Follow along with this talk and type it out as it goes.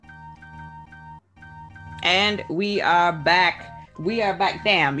And we are back. We are back.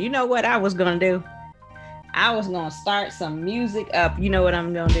 Damn, you know what I was gonna do? I was gonna start some music up. You know what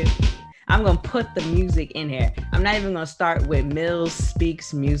I'm gonna do? I'm gonna put the music in here. I'm not even gonna start with Mills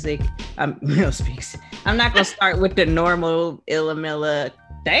Speaks music. Mills Speaks. I'm not gonna start with the normal Illamilla.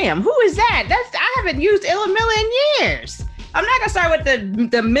 Damn, who is that? I haven't used Illamilla in years. I'm not gonna start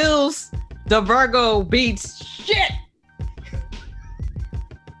with the Mills, the Virgo beats. Shit.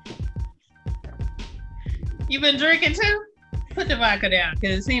 You been drinking too? Put the vodka down,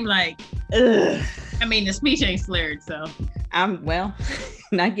 because it seemed like, Ugh. I mean, the speech ain't slurred, so. Well,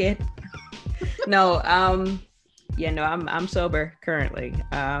 not yet. No, I'm sober currently.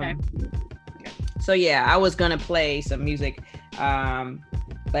 Okay. So yeah, I was gonna play some music,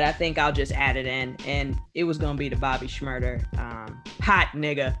 but I think I'll just add it in, and it was gonna be the Bobby Shmurda, Hot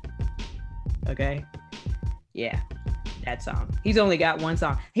Nigga. Okay, yeah, that song. He's only got one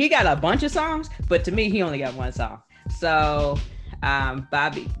song. He got a bunch of songs, but to me, he only got one song. So,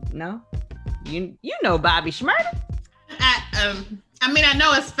 Bobby, no, you know Bobby Shmurda. I mean, I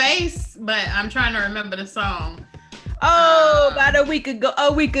know his face, but I'm trying to remember the song. Oh, about a week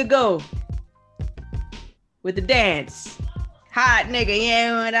ago, with the dance. Hot nigga,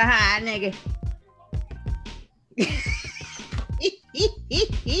 yeah, with a hot nigga.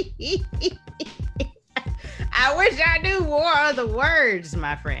 I wish I knew more of the words,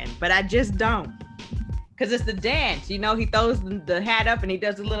 my friend, but I just don't. Because it's the dance, you know, he throws the hat up and he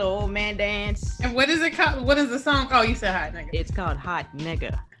does a little old man dance. And what is it called? What is the song called? You said Hot Nigga. It's called Hot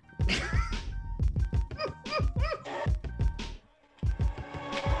Nigga.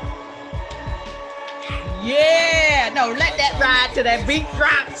 Yeah, no, let that ride to that beat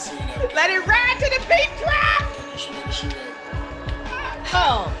drop. Let it ride to the beat drop.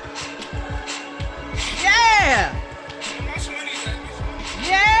 Oh. Yeah.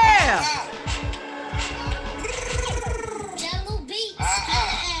 Yeah.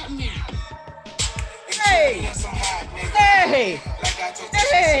 Hey. Hey.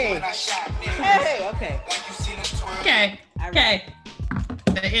 Hey. Okay. Okay.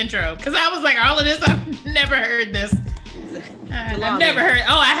 The intro, because I was like, all of this, I've never heard this. I've never heard.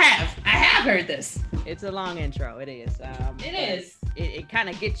 Oh, I have heard this. It's a long intro. It is. It is. It kind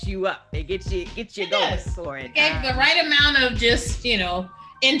of gets you up. It gets you going for it. It gave the right amount of just,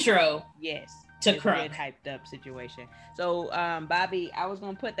 intro. Yes. To Crunk. Hyped up situation. So, Bobby, I was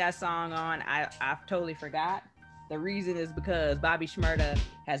gonna put that song on. I totally forgot. The reason is because Bobby Shmurda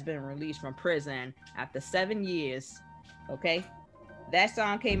has been released from prison after 7 years. Okay, that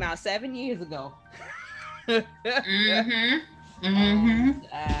song came out 7 years ago.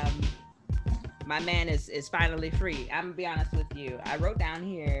 My man is finally free. I'm gonna be honest with you. I wrote down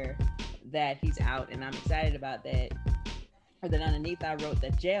here that he's out, and I'm excited about that. And then underneath, I wrote the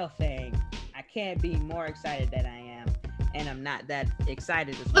jail thing. I can't be more excited than I am, and I'm not that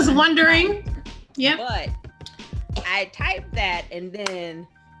excited. I was wondering. Yeah. But I typed that and then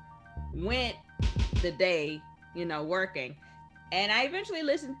went the day, working, and I eventually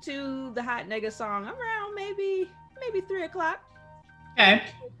listened to the Hot Nigga song around maybe 3 o'clock. Okay.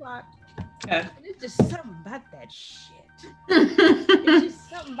 3 o'clock. Okay. And it's just something about that shit. It's just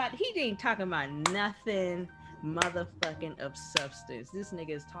something about, he ain't talking about nothing motherfucking of substance. This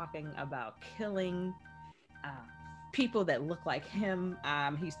nigga is talking about killing people that look like him.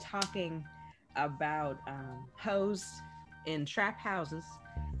 He's talking about hoes in trap houses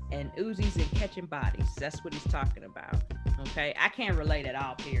and Uzis and catching bodies. That's what he's talking about. Okay, I can't relate at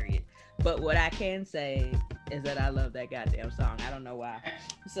all, period. But what I can say is that I love that goddamn song. I don't know why.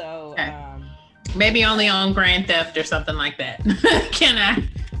 So maybe only on Grand Theft or something like that. Can I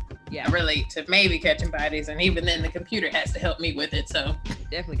relate to maybe catching bodies, and even then the computer has to help me with it, so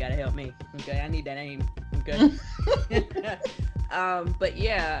definitely gotta help me. Okay, I need that aim. Okay. But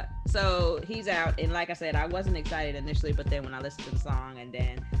yeah, so he's out, and like I said, I wasn't excited initially, but then when I listened to the song, and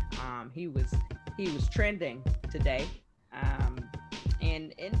then he was trending today,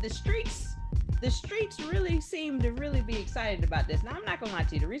 and in the streets really seem to really be excited about this. Now, I'm not gonna lie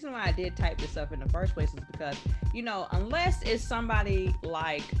to you, the reason why I did type this up in the first place is because, unless it's somebody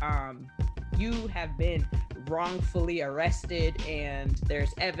like you have been wrongfully arrested and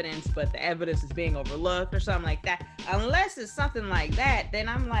there's evidence, but the evidence is being overlooked or something like that, unless it's something like that, then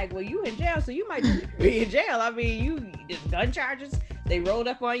I'm like, well, you in jail, so you might just be in jail. I mean, you just gun charges, they rolled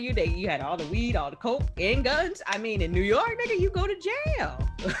up on you, you had all the weed, all the coke and guns. I mean, in New York, nigga, you go to jail.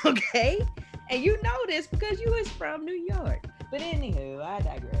 Okay, and you know this because you is from New York. But anywho, I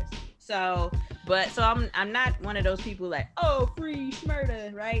digress. So I'm not one of those people like, oh, free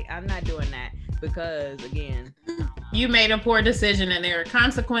Shmurda, right? I'm not doing that because, again, You made a poor decision and there are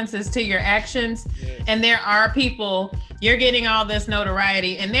consequences to your actions. Yes. And there are people, you're getting all this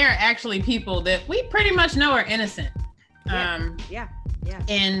notoriety, and there are actually people that we pretty much know are innocent. Yeah.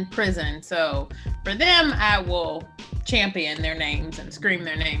 In prison. So for them, I will champion their names and scream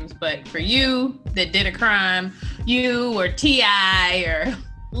their names. But for you that did a crime, you or T.I. or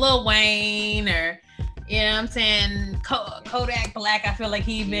Lil Wayne or, you know what I'm saying, Kodak Black, I feel like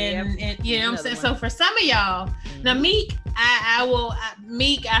he been, you know what I'm saying? So for some of y'all, now Meek,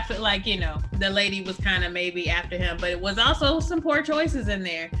 Meek, I feel like, you know, the lady was kind of maybe after him, but it was also some poor choices in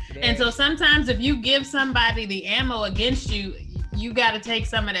there. And so sometimes if you give somebody the ammo against you, you got to take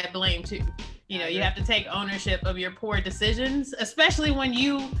some of that blame too. You know, you have to take ownership of your poor decisions, especially when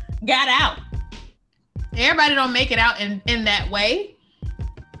you got out. Everybody don't make it out in that way,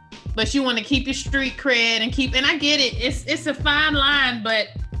 but you want to keep your street cred and I get it. It's a fine line, but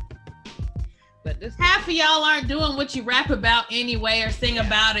half of y'all aren't doing what you rap about anyway or sing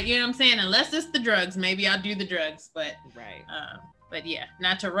about it. You know what I'm saying? Unless it's the drugs, maybe I'll do the drugs, but right. But yeah,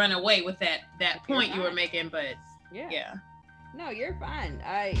 not to run away with that point you were making, but yeah. No, you're fine.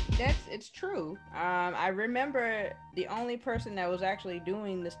 It's true. I remember the only person that was actually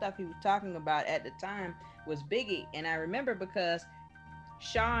doing the stuff he was talking about at the time was Biggie. And I remember because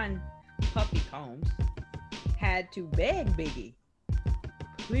Sean Puffy Combs had to beg Biggie,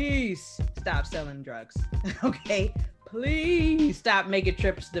 please stop selling drugs. Okay? Please stop making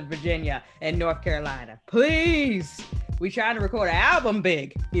trips to Virginia and North Carolina. Please. We trying to record an album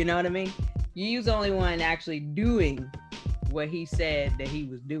big. You know what I mean? You's the only one actually doing what he said that he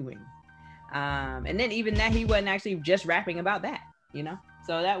was doing. And then even that, he wasn't actually just rapping about that, you know?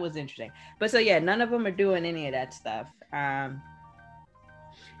 So that was interesting. But so yeah, none of them are doing any of that stuff.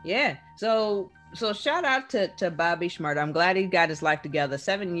 Yeah. So shout out to Bobby Shmurda. I'm glad he got his life together.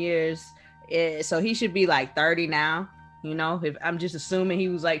 7 years. So he should be like 30 now, you know? If I'm just assuming he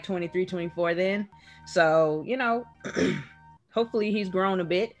was like 23, 24 then. So, you know, hopefully he's grown a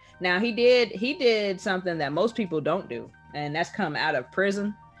bit. Now he did something that most people don't do. And that's come out of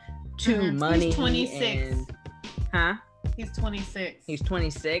prison to money. He's 26. He's 26. He's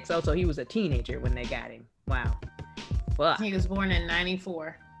 26. Oh, so he was a teenager when they got him. Wow. Fuck. He was born in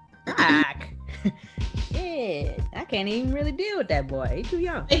 94. Fuck. Shit. I can't even really deal with that boy. He's too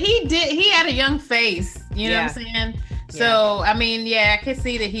young. He had a young face. You know what I'm saying? So, I mean, yeah, I could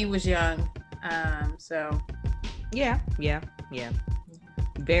see that he was young. So. Yeah.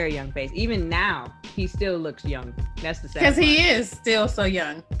 Very young face. Even now, he still looks young. That's the sad part. Because he is still so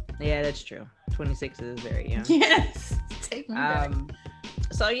young. Yeah, that's true. 26 is very young. Yes. Take me back.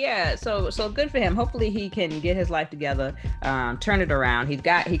 So yeah, so good for him. Hopefully he can get his life together, turn it around. He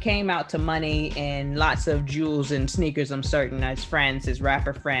came out to money and lots of jewels and sneakers, I'm certain, his friends, his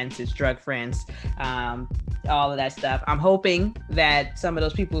rapper friends, his drug friends, all of that stuff. I'm hoping that some of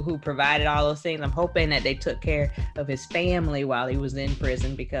those people who provided all those things, I'm hoping that they took care of his family while he was in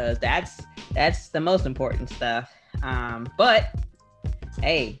prison, because that's the most important stuff. But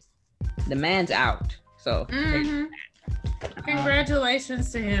hey, the man's out. So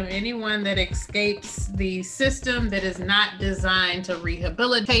congratulations to him. Anyone that escapes the system that is not designed to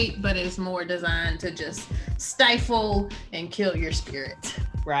rehabilitate, but is more designed to just stifle and kill your spirit.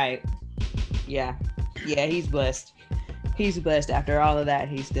 Right. Yeah, he's blessed. He's blessed. After all of that,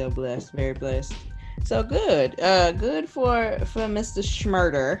 he's still blessed. Very blessed. So good. Good for Mr.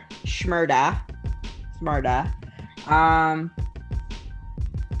 Shmurda.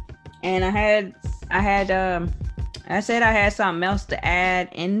 And I said I had something else to add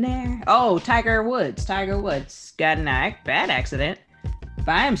in there. Oh, Tiger Woods got in a bad accident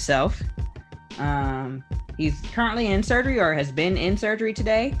by himself. He's currently in surgery, or has been in surgery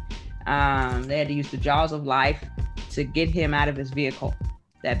today. They had to use the jaws of life to get him out of his vehicle.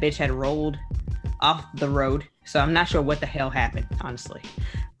 That bitch had rolled off the road. So I'm not sure what the hell happened, honestly.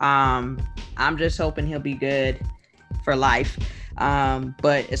 I'm just hoping he'll be good for life.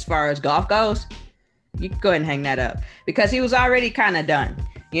 But as far as golf goes, you can go ahead and hang that up, because he was already kind of done.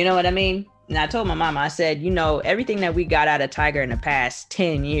 You know what I mean? And I told my mama, I said, you know, everything that we got out of Tiger in the past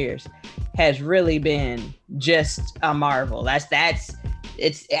 10 years has really been just a marvel. It's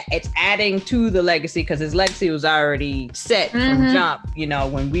adding to the legacy, because his legacy was already set from jump, you know,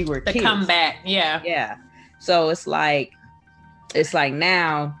 when we were kids. The comeback, yeah. So it's like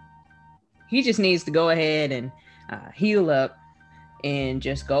now he just needs to go ahead and heal up and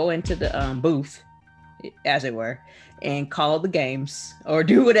just go into the booth, as it were, and call the games or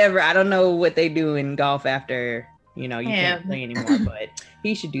do whatever. I don't know what they do in golf after, you know, you can't play anymore, but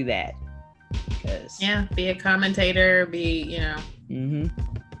he should do that. Be a commentator, you know,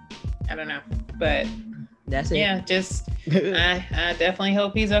 I don't know, but That's it. Yeah, just I definitely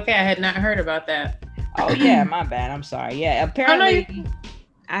hope he's okay. I had not heard about that. Oh yeah, my bad. I'm sorry. Yeah, apparently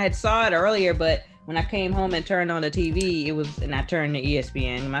I had saw it earlier, but when I came home and turned on the TV, it was, and I turned to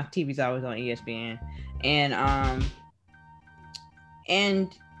ESPN. My TV's always on ESPN, and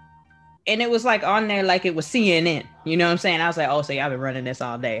it was like on there like it was CNN. You know what I'm saying? I was like, oh, so y'all been running this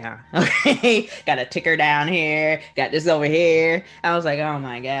all day, huh? Okay, got a ticker down here, got this over here. I was like, oh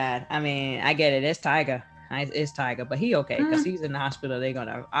my God. I mean, I get it. It's Tiger. It's Tiger, but he okay because he's in the hospital. They're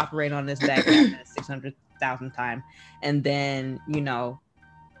gonna operate on this back 600,000 times, and then he'll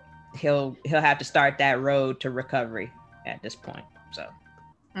have to start that road to recovery at this point. So,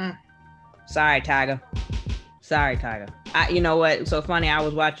 sorry, Tiger. You know what? So funny. I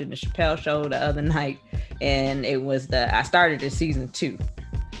was watching the Chappelle Show the other night, and it was I started in season 2,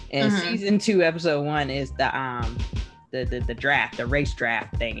 and season 2, episode 1 is the draft, the race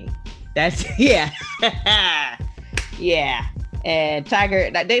draft thingy. That's yeah. And Tiger,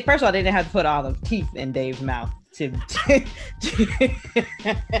 first of all, they didn't have to put all the teeth in Dave's mouth they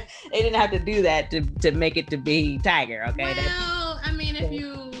didn't have to do that to make it to be Tiger. Okay. Well, I mean,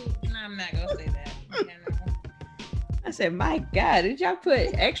 I'm not gonna say that. I said, my God, did y'all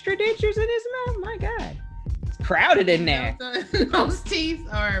put extra dentures in his mouth? My God, it's crowded in there. Those teeth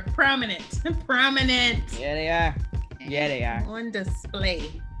are prominent. Yeah, they are. On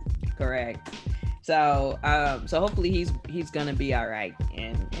display. Correct. So hopefully he's gonna be all right,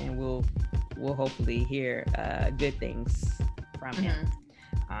 and we'll hopefully hear good things from him.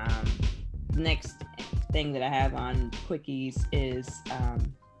 Next thing that I have on quickies is I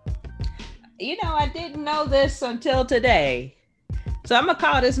didn't know this until today, so I'm gonna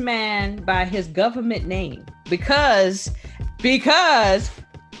call this man by his government name because the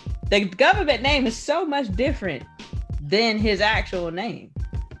government name is so much different than his actual name.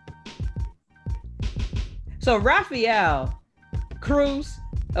 So Rafael Cruz,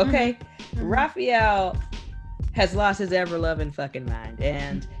 okay? Rafael has lost his ever-loving fucking mind.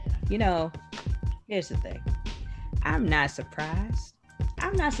 And, here's the thing. I'm not surprised.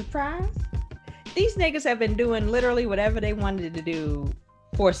 These niggas have been doing literally whatever they wanted to do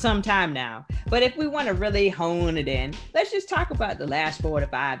for some time now. But if we want to really hone it in, let's just talk about the last 4 to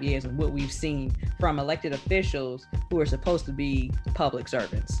 5 years and what we've seen from elected officials who are supposed to be public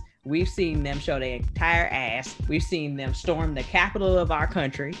servants. We've seen them show their entire ass. We've seen them storm the capital of our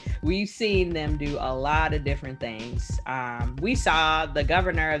country. We've seen them do a lot of different things. We saw the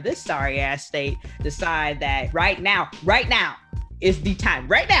governor of this sorry ass state decide that right now is the time.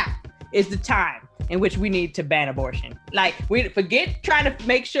 Right now is the time in which we need to ban abortion. Like, we forget trying to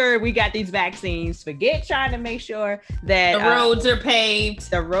make sure we got these vaccines. Forget trying to make sure that the roads are paved.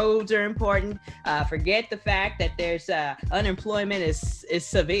 The roads are important. Forget the fact that there's unemployment is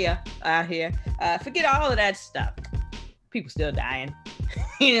severe out here. Forget all of that stuff. People still dying.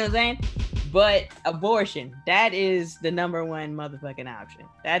 You know what I'm saying? But abortion, that is the number one motherfucking option.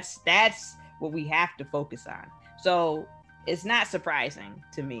 That's what we have to focus on. So it's not surprising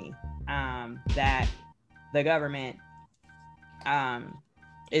to me that the government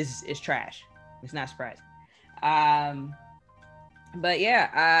is trash. It's not surprising. But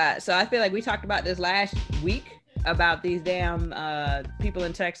yeah, so I feel like we talked about this last week about these damn people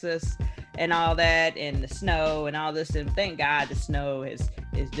in Texas and all that, and the snow and all this, and thank God the snow is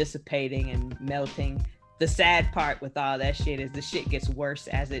dissipating and melting. The sad part with all that shit is the shit gets worse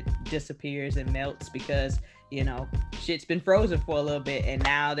as it disappears and melts, because shit's been frozen for a little bit, and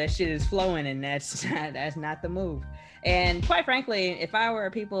now that shit is flowing, and that's not the move. And quite frankly, if I were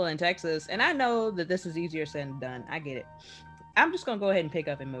people in Texas, and I know that this is easier said than done, I get it. I'm just gonna go ahead and pick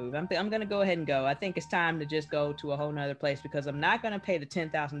up and move. I'm gonna go ahead and go. I think it's time to just go to a whole nother place, because I'm not gonna pay the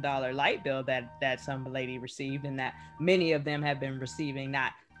 $10,000 light bill that some lady received, and that many of them have been receiving.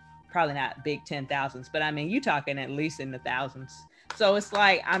 Probably not big 10,000s, but I mean, you talking at least in the thousands. So it's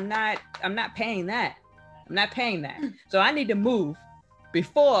like I'm not paying that. I'm not paying that. So I need to move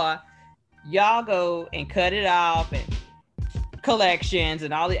before y'all go and cut it off and collections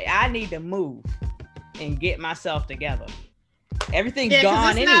and all that. I need to move and get myself together. Everything's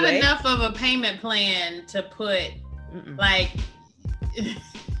gone anyway. It's not enough of a payment plan to put like.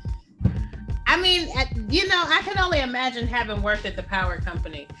 I mean, I can only imagine having worked at the power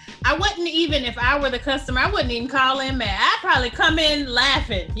company. I wouldn't even, if I were the customer, I wouldn't even call in mad. I'd probably come in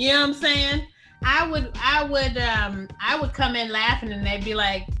laughing. You know what I'm saying? I would come in laughing, and they'd be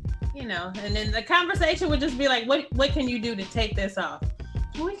like, and then the conversation would just be like, what can you do to take this off?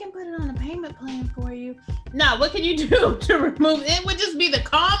 Well, we can put it on a payment plan for you. No, what can you do to remove it? It would just be the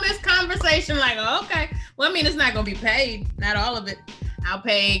calmest conversation, like, oh, okay. Well, I mean, it's not going to be paid, not all of it. I'll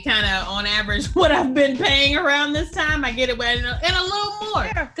pay kind of on average what I've been paying around this time. I get it and a little more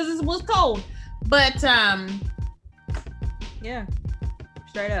because it was cold. But yeah,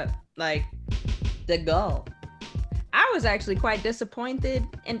 straight up, like the goal. I was actually quite disappointed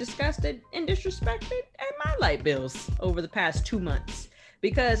and disgusted and disrespected at my light bills over the past 2 months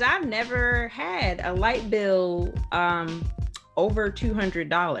because I've never had a light bill over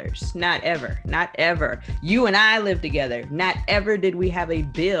 $200. Not ever. You and I lived together. Not ever did we have a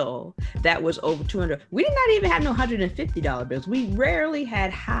bill that was over $200. We did not even have no $150 bills. We rarely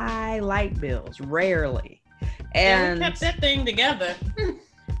had high light bills. Rarely. And we kept that thing together.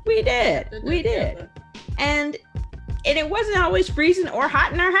 We did. And it wasn't always freezing or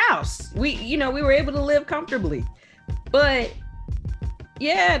hot in our house. We were able to live comfortably. But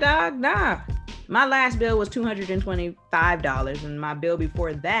yeah, dog, nah. My last bill was $225, and my bill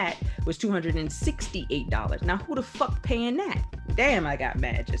before that was $268. Now, who the fuck paying that? Damn, I got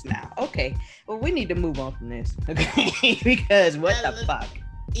mad just now. Okay, well, we need to move on from this, okay? Because what the fuck?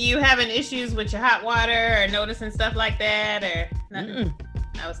 You having issues with your hot water or noticing stuff like that or nothing?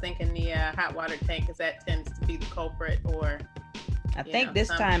 I was thinking the hot water tank, because that tends to be the culprit, or I think this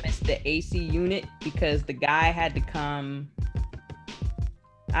time it's the AC unit, because the guy had to come.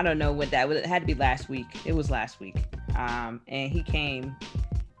 I don't know what that was. It had to be last week. It was last week. And he came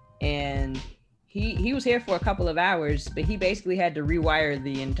and he was here for a couple of hours, but he basically had to rewire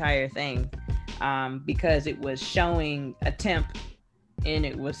the entire thing because it was showing a temp and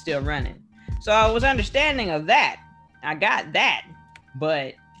it was still running. So I was understanding of that. I got that,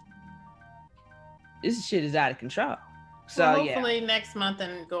 but this shit is out of control. So well, hopefully next month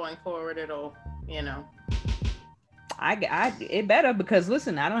and going forward, it'll, it better, because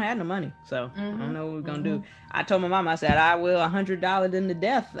listen, I don't have no money, so I don't know what we're gonna do. I told my mom, I said, I will $100 into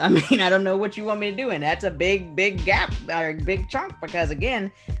death. I mean, I don't know what you want me to do, and that's a big gap or big chunk, because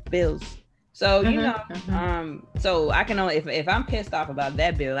again, bills. So so I can only, if I'm pissed off about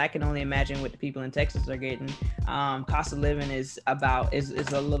that bill, I can only imagine what the people in Texas are getting. Cost of living is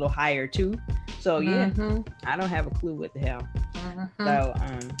a little higher too. So yeah, I don't have a clue what the hell. So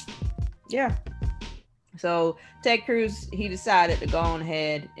yeah. So Ted Cruz, he decided to go on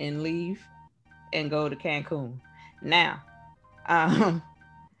ahead and leave and go to Cancun. Now,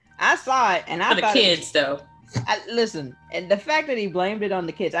 I saw it and I thought the kids though. Listen, and the fact that he blamed it on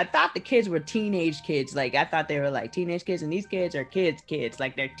the kids, I thought the kids were teenage kids. Like I thought they were like teenage kids, and these kids are kids,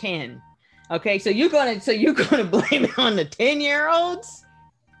 like they're 10. Okay, so you're gonna blame it on the 10-year-olds?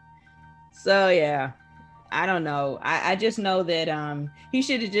 So yeah. I don't know. I just know that he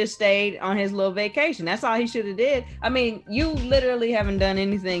should have just stayed on his little vacation. That's all he should have did. I mean, you literally haven't done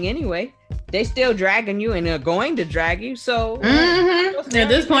anything anyway. They still dragging you and they're going to drag you. So at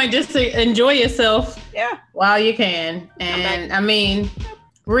this point, just to enjoy yourself while you can. And I mean,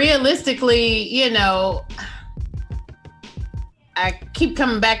 realistically, I keep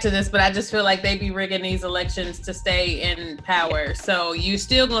coming back to this, but I just feel like they be rigging these elections to stay in power. So you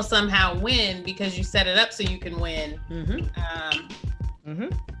still gonna somehow win because you set it up so you can win.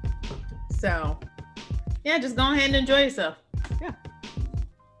 So yeah, just go ahead and enjoy yourself.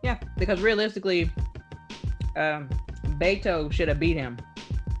 Yeah, because realistically, Beto should have beat him.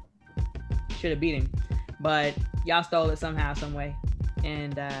 But y'all stole it somehow, some way,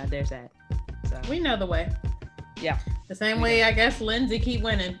 and there's that. So we know the way. Yeah. The same way, I guess, Lindsay keep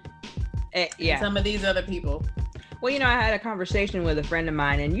winning. Yeah. Some of these other people. Well, I had a conversation with a friend of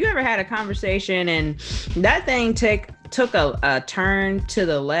mine, and you ever had a conversation and that thing took a turn to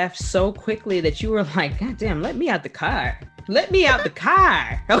the left so quickly that you were like, God damn, let me out the car.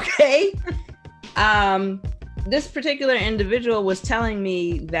 Okay. This particular individual was telling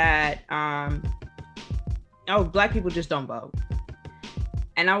me that, Black people just don't vote.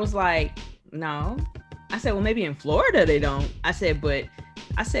 And I was like, no. I said, well, maybe in Florida they don't. I said, but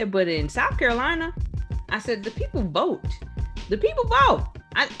in South Carolina, I said, the people vote.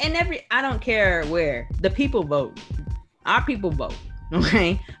 I don't care where, the people vote. Our people vote,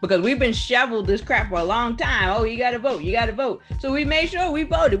 okay? Because we've been shoveled this crap for a long time. Oh, you gotta vote. So we made sure we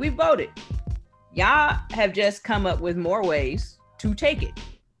voted. Y'all have just come up with more ways to take it.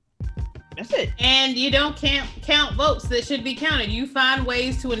 That's it. And you don't count votes that should be counted. You find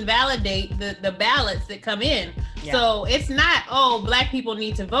ways to invalidate the ballots that come in. Yeah. So it's not, Black people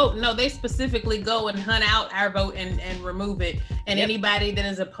need to vote. No, they specifically go and hunt out our vote and remove it. And anybody that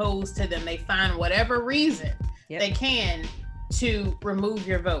is opposed to them, they find whatever reason they can to remove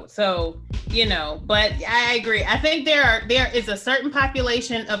your vote. So, but I agree. I think there is a certain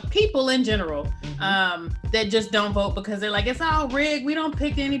population of people in general that just don't vote because they're like, it's all rigged. We don't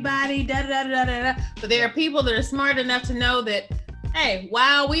pick anybody, da da da da da. But there are people that are smart enough to know that hey,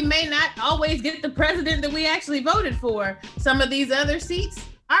 while we may not always get the president that we actually voted for, some of these other seats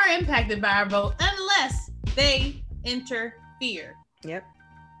are impacted by our vote unless they interfere. Yep,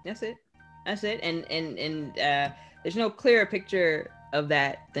 that's it. And there's no clearer picture of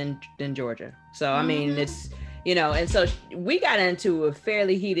that than Georgia. So I mean, it's, you know, and so we got into a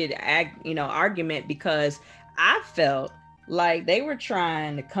fairly heated argument because I felt like they were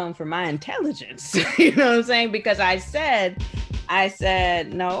trying to come for my intelligence. You know what I'm saying? Because I said,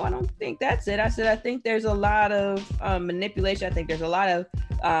 no, I don't think that's it. I said, I think there's a lot of manipulation. I think there's a lot of,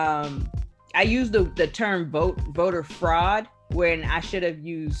 I used the term voter fraud when I should have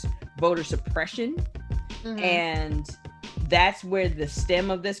used voter suppression. And that's where the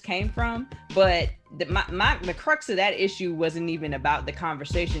stem of this came from. But the crux of that issue wasn't even about the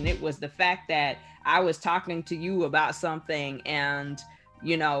conversation. It was the fact that I was talking to you about something, and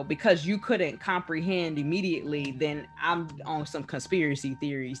you know, because you couldn't comprehend immediately, then I'm on some conspiracy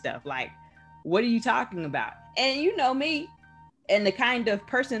theory stuff. Like, what are you talking about? And you know me and the kind of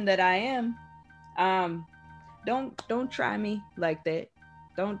person that I am. Don't try me like that.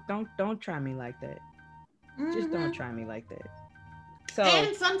 Don't try me like that. Just don't try me like that. So,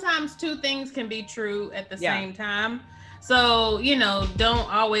 and sometimes two things can be true at the same time. So, you know, don't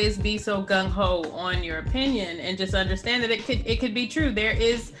always be so gung-ho on your opinion, and just understand that it could be true. There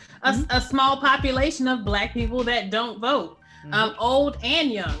is a small population of Black people that don't vote, old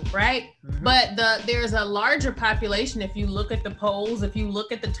and young, right? But there's a larger population. If you look at the polls, if you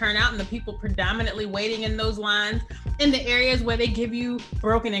look at the turnout and the people predominantly waiting in those lines in the areas where they give you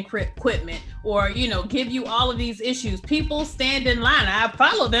broken equipment, or, you know, give you all of these issues, people stand in line. I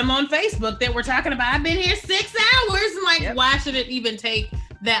follow them on Facebook that we're talking about, I've been here 6 hours. I'm like, why should it even take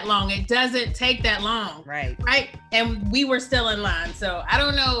that long? It doesn't take that long. Right. And we were still in line. So I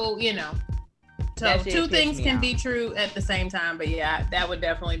don't know, you know. So two things can be true at the same time, but yeah, that would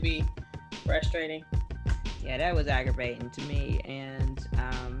definitely be frustrating. Yeah, that was aggravating to me. And,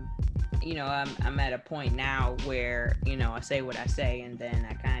 you know, I'm at a point now where, you know, I say what I say, and then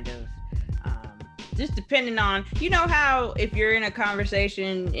I kind of, just depending on, you know, how if you're in a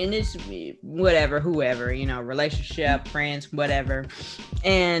conversation in this, whatever, whoever, you know, relationship, friends, whatever,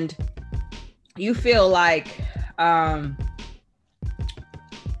 and you feel like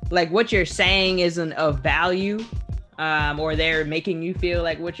what you're saying isn't of value, or they're making you feel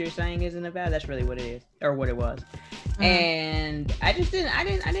like what you're saying isn't of value. That's really what it is, or what it was. And I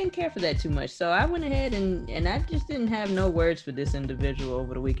didn't care for that too much. So I went ahead and I just didn't have no words for this individual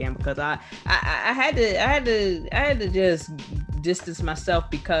over the weekend, because I had to just distance myself,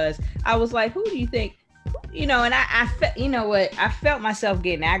 because I was like, who do you think? You know, and I felt myself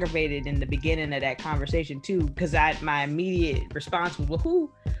getting aggravated in the beginning of that conversation too, because my immediate response was, well,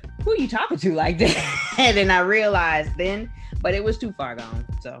 who are you talking to like that? And then I realized then, but it was too far gone.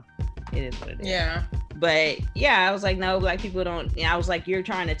 So it is what it is. Yeah. But yeah, I was like, no, Black people don't. I was like, you're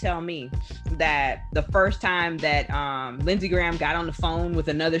trying to tell me that the first time that Lindsey Graham got on the phone with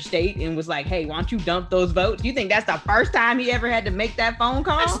another state and was like, hey, why don't you dump those votes? You think that's the first time he ever had to make that phone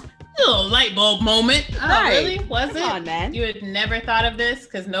call? That's a little light bulb moment. Oh, really? Was it? Come on, man. You had never thought of this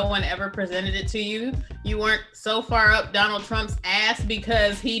because no one ever presented it to you? You weren't so far up Donald Trump's ass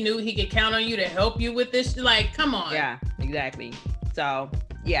because he knew he could count on you to help you with this? Like, come on. Yeah, exactly. So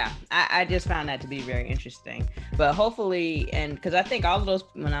yeah, I just found that to be very interesting. But hopefully, and because I think all of those,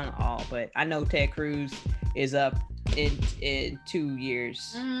 well, not all, but I know Ted Cruz is up in 2 years.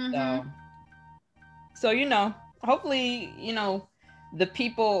 So you know, hopefully, you know, the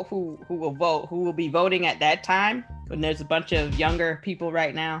people who will be voting at that time, when there's a bunch of younger people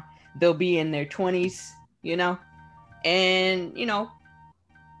right now, they'll be in their 20s, you know, and you know,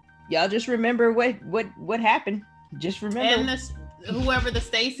 y'all just remember what happened. Just remember. And whoever the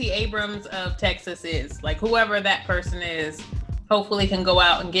Stacey Abrams of Texas is, like whoever that person is, hopefully can go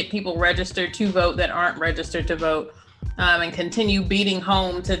out and get people registered to vote that aren't registered to vote, and continue beating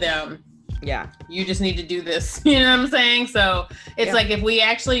home to them. Yeah, you just need to do this. You know what I'm saying? So it's like if we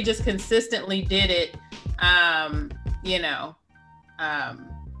actually just consistently did it, you know,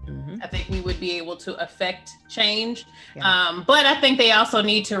 I think we would be able to affect change. But I think they also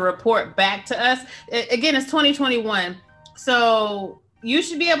need to report back to us. Again, it's 2021. So you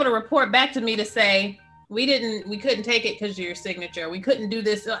should be able to report back to me to say, we couldn't take it because of your signature. We couldn't do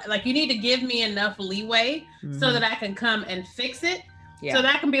this. Like, you need to give me enough leeway so that I can come and fix it. Yeah. So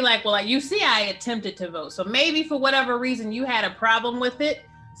that can be like, well, like, you see, I attempted to vote. So maybe for whatever reason you had a problem with it.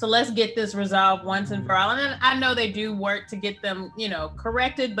 So let's get this resolved once and for all. And I know they do work to get them, you know,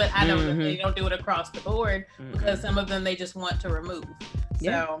 corrected, but I know that they don't do it across the board because some of them they just want to remove.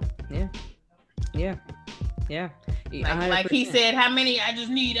 So yeah. Yeah. Like he said, how many? I just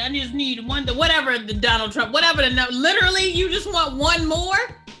need one. Whatever the Donald Trump, whatever the literally, you just want one more.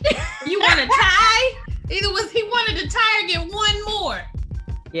 You want a tie? He wanted to tie or get one more.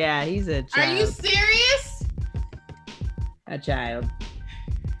 Yeah, he's a child. Are you serious? A child.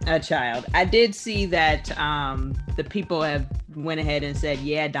 I did see that the people have went ahead and said,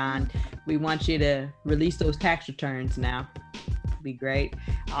 yeah, Don, we want you to release those tax returns now. Be great.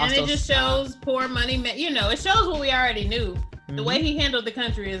 Also, and it just shows poor money. It shows what we already knew. Mm-hmm. The way he handled the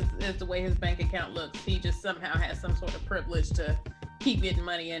country is the way his bank account looks. He just somehow has some sort of privilege to keep getting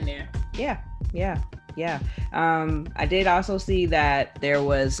money in there. Yeah. I did also see that there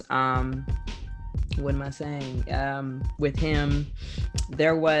was what am I saying? With him,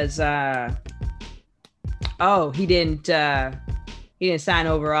 there was he didn't sign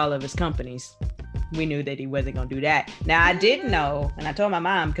over all of his companies. We knew that he wasn't going to do that. Now, I did know, and I told my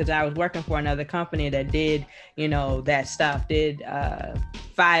mom, because I was working for another company that did, that stuff,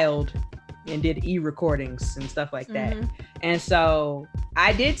 filed and did e-recordings and stuff like that. And so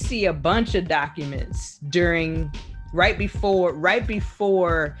I did see a bunch of documents right before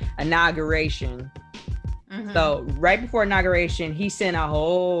inauguration. So right before inauguration, he sent a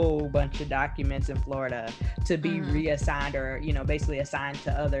whole bunch of documents in Florida to be reassigned or, basically assigned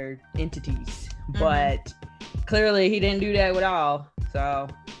to other entities. But clearly he didn't do that with all. So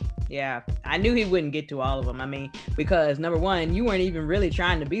yeah, I knew he wouldn't get to all of them. I mean, because number one, you weren't even really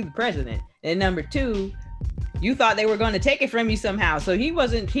trying to be the president. And number two, you thought they were going to take it from you somehow. So he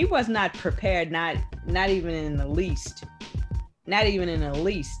was not prepared, not even in the least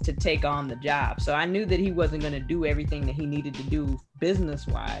to take on the job. So I knew that he wasn't going to do everything that he needed to do business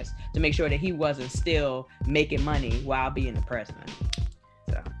wise to make sure that he wasn't still making money while being the president.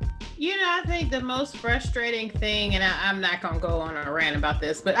 So. I think the most frustrating thing, and I'm not going to go on a rant about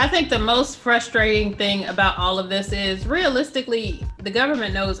this, but I think the most frustrating thing about all of this is realistically, the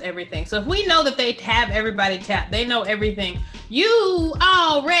government knows everything. So if we know that they have everybody tapped, they know everything. You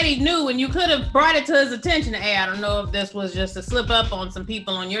already knew, and you could have brought it to his attention. Hey, I don't know if this was just a slip up on some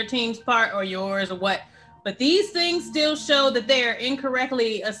people on your team's part or yours or what, but these things still show that they are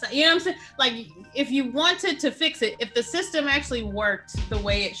incorrectly, you know what I'm saying? Like, if you wanted to fix it, if the system actually worked the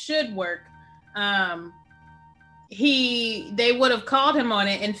way it should work, they would have called him on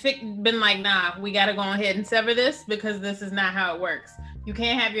it and been like, nah, we got to go ahead and sever this because this is not how it works. You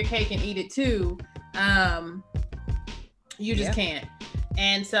can't have your cake and eat it too. You just can't.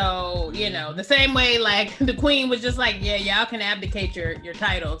 And so, the same way, like the queen was just like, yeah, y'all can abdicate your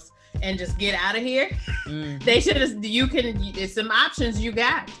titles and just get out of here. They should have, it's some options you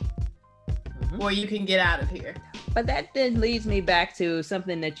got. Or you can get out of here. But that then leads me back to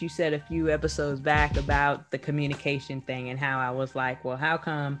something that you said a few episodes back about the communication thing and how I was like, well, how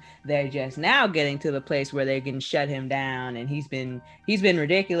come they're just now getting to the place where they can shut him down and he's been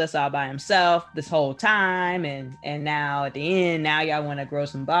ridiculous all by himself this whole time and now at the end, now y'all want to grow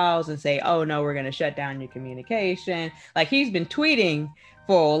some balls and say, oh no, we're going to shut down your communication. Like he's been tweeting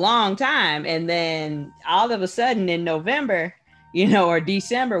for a long time and then all of a sudden in November, or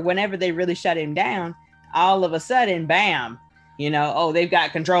December, whenever they really shut him down, all of a sudden, bam, they've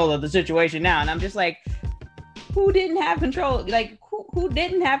got control of the situation now. And I'm just like, who didn't have control? Like, who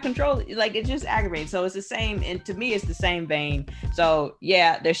didn't have control? Like, it's just aggravating. So it's the same. And to me, it's the same vein. So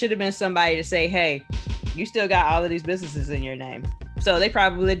yeah, there should have been somebody to say, hey, you still got all of these businesses in your name. So they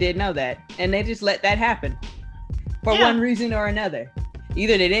probably did know that. And they just let that happen for one reason or another.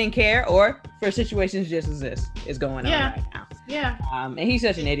 Either they didn't care or for situations just as this is going on right now. Yeah. And he's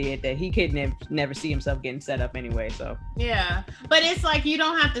such an idiot that he could never see himself getting set up anyway. So. Yeah. But it's like you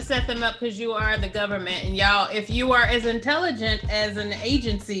don't have to set them up because you are the government. And y'all, if you are as intelligent as an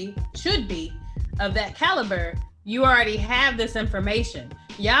agency should be of that caliber, you already have this information.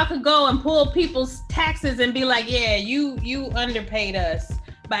 Y'all could go and pull people's taxes and be like, yeah, you underpaid us.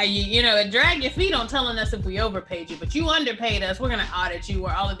 By drag your feet on telling us if we overpaid you, but you underpaid us. We're gonna audit you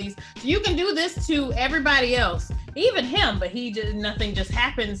or all of these. So you can do this to everybody else, even him. But nothing just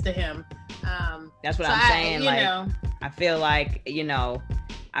happens to him. That's what I'm saying. I feel like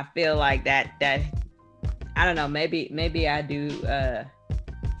that. I don't know. Maybe I do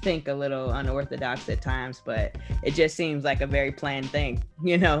think a little unorthodox at times, but it just seems like a very planned thing.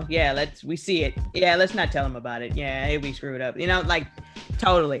 We see it. Yeah, let's not tell him about it. Yeah, hey, we screwed up.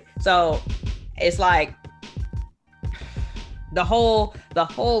 Totally. So it's like the whole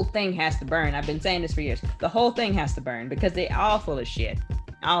thing has to burn. I've been saying this for years. The whole thing has to burn because they're all full of shit.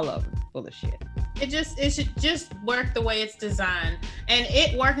 All of them full of shit. It should just work the way it's designed, and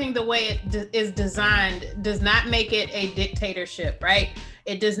it working the way it is designed does not make it a dictatorship, right?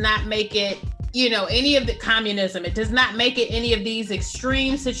 It does not make it any of the communism. It does not make it any of these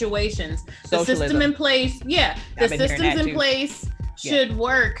extreme situations. Socialism. The system in place, the systems in place should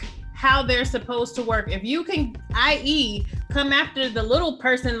work how they're supposed to work. If you can, i.e., come after the little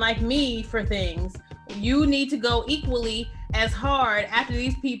person like me for things, you need to go equally as hard after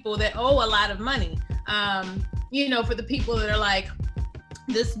these people that owe a lot of money. For the people that are like,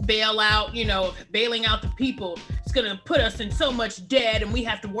 this bailout, bailing out the people, it's going to put us in so much debt and we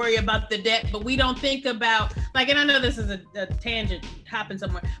have to worry about the debt, but we don't think about, and I know this is a tangent hopping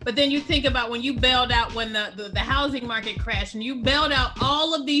somewhere, but then you think about when you bailed out, when the housing market crashed, and you bailed out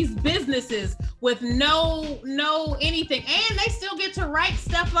all of these businesses with no anything, and they still get to write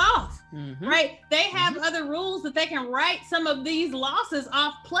stuff off. Mm-hmm. Right? They have other rules that they can write some of these losses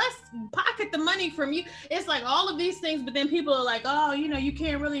off, plus pocket the money from you. It's like all of these things, but then people are like, oh, you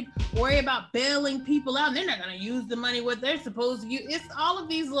can't really worry about bailing people out, and they're not going to use the money what they're supposed to use. It's all of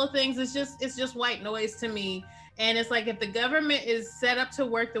these little things. It's just white noise to me. And it's like, if the government is set up to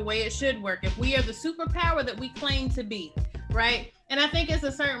work the way it should work, if we are the superpower that we claim to be, right? And I think it's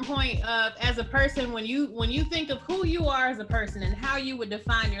a certain point of, as a person, when you think of who you are as a person and how you would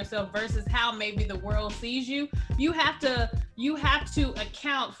define yourself versus how maybe the world sees you, you have to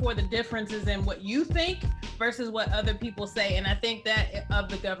account for the differences in what you think versus what other people say. And I think that of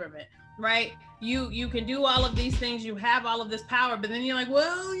the government, right? You can do all of these things, you have all of this power, but then you're like,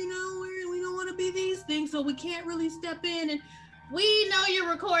 well, we don't want to be these things, so we can't really step in. And we know you're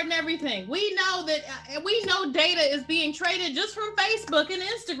recording everything. We know that we know data is being traded just from Facebook and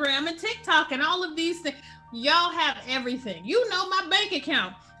Instagram and TikTok and all of these things. Y'all have everything. My bank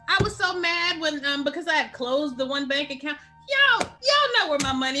account. I was so mad when because I had closed the one bank account. Y'all know where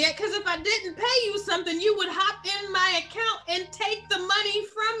my money at, because if I didn't pay you something, you would hop in my account and take the money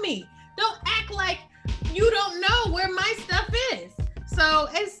from me. Don't act like you don't know where my stuff is. So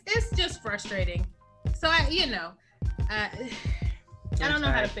it's just frustrating. So I don't know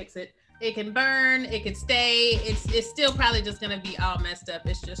how to fix it. It can burn, it can stay. It's still probably just gonna be all messed up.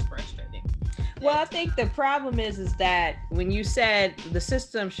 It's just frustrating. Well, I think the problem is that when you said the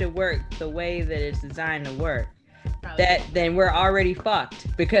system should work the way that it's designed to work, then we're already fucked,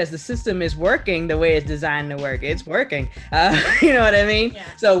 because the system is working the way it's designed to work. It's working. You know what I mean? Yeah.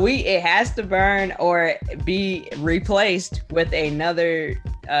 So it has to burn or be replaced with another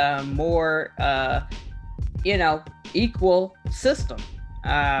more equal system.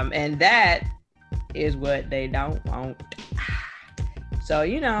 And that is what they don't want. So,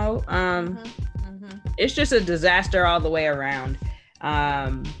 it's just a disaster all the way around.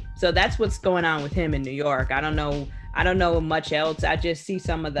 So that's what's going on with him in New York. I don't know much else. I just see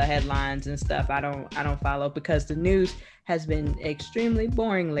some of the headlines and stuff. I don't follow, because the news has been extremely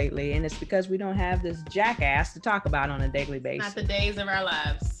boring lately, and it's because we don't have this jackass to talk about on a daily basis. Not the days of our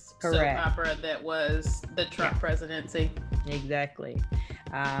lives. Correct. Soap opera that was the Trump presidency. Exactly.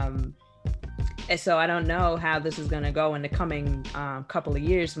 And so I don't know how this is going to go in the coming couple of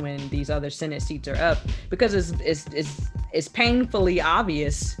years when these other Senate seats are up, because it's painfully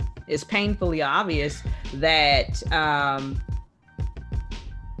obvious. It's painfully obvious that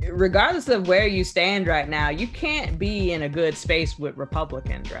regardless of where you stand right now, you can't be in a good space with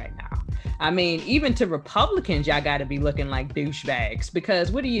Republicans right now. I mean, even to Republicans, y'all got to be looking like douchebags,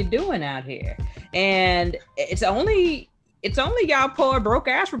 because what are you doing out here? And it's only y'all poor broke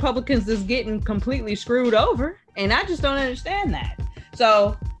ass Republicans that's getting completely screwed over, and I just don't understand that.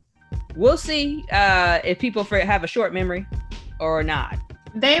 So we'll see if people have a short memory or not.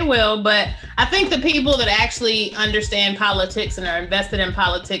 They will, but I think the people that actually understand politics and are invested in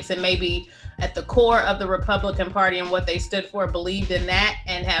politics and maybe at the core of the Republican Party and what they stood for believed in that,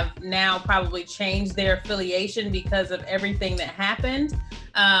 and have now probably changed their affiliation because of everything that happened.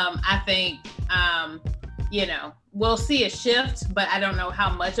 I think, we'll see a shift, but I don't know how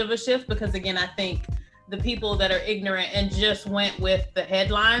much of a shift, because again, I think the people that are ignorant and just went with the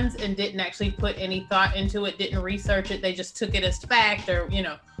headlines and didn't actually put any thought into it, didn't research it, they just took it as fact, or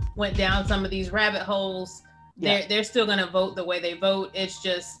went down some of these rabbit holes. Yeah. They're still going to vote the way they vote. It's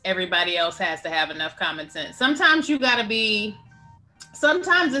just everybody else has to have enough common sense. Sometimes it's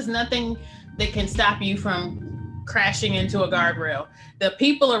nothing that can stop you from crashing into a guardrail. The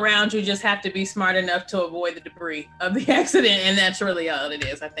people around you just have to be smart enough to avoid the debris of the accident, and that's really all it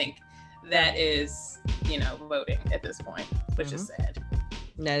is. I think that is voting at this point, which is sad.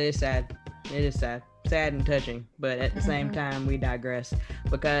 That is sad. It is sad and touching, but at the same time, we digress,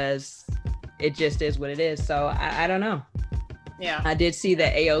 because it just is what it is. So I don't know. Yeah, I did see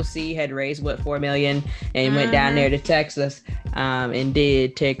that AOC had raised $4 million and went down there to Texas and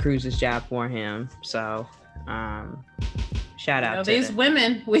did Ted Cruz's job for him. So Shout out to these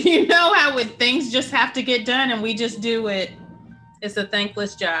women. You know how things just have to get done, and we just do it. It's a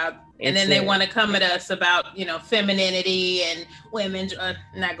thankless job. And then they want to come at us about, femininity and women.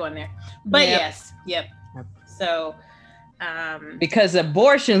 Not going there. But yes. Yep. So. Because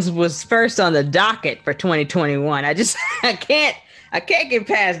abortions was first on the docket for 2021. I can't get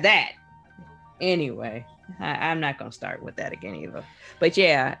past that. Anyway, I'm not going to start with that again either. But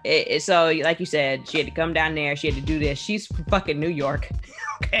yeah, so like you said, she had to come down there. She had to do this. She's from fucking New York.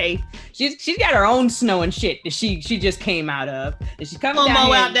 Okay. She's got her own snow and shit that she just came out of. And she's coming down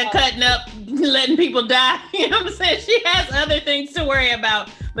here out there cutting up, letting people die. You know what I'm saying? She has other things to worry about.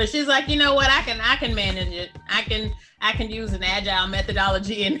 But she's like, you know what? I can manage it. I can use an agile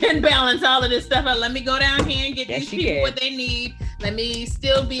methodology and balance all of this stuff out. Let me go down here and get these people what they need. Let me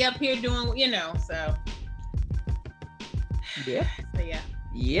still be up here doing, so. Yep. So, yeah.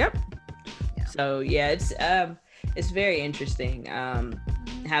 Yep. Yeah. So yeah, it's very interesting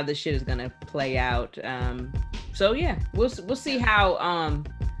how this shit is gonna play out. So yeah, we'll see how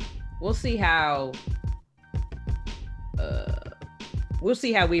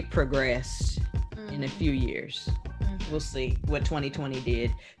we progress in a few years. We'll see what 2020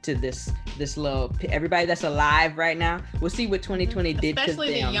 did to this little everybody that's alive right now. We'll see what 2020 did to them.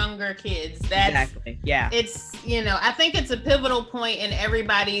 Especially the younger kids. Exactly. Yeah. It's, I think it's a pivotal point in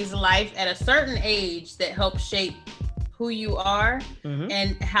everybody's life at a certain age that helps shape who you are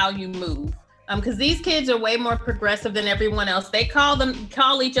and how you move. Because these kids are way more progressive than everyone else. They call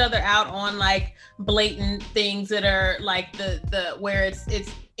each other out on like blatant things that are like the where it's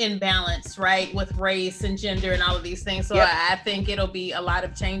imbalance, right, with race and gender and all of these things. So I think it'll be a lot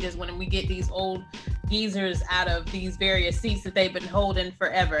of changes when we get these old geezers out of these various seats that they've been holding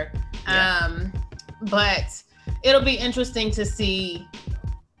forever. But it'll be interesting to see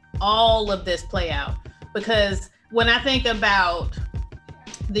all of this play out, because when I think about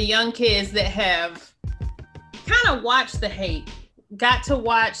the young kids that have kind of watched the hate, got to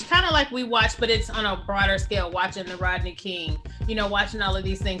watch kind of like we watched, but it's on a broader scale, watching the Rodney King, watching all of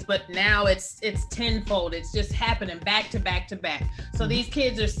these things, but now it's tenfold. It's just happening back to back to back. So these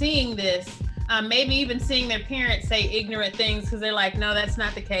kids are seeing this, maybe even seeing their parents say ignorant things because they're like, no, that's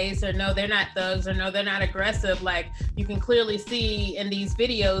not the case, or no, they're not thugs, or no, they're not aggressive. Like, you can clearly see in these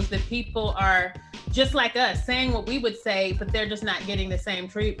videos that people are just like us saying what we would say, but they're just not getting the same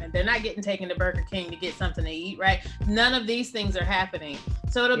treatment. They're not getting taken to Burger King to get something to eat, right? None of these things are happening.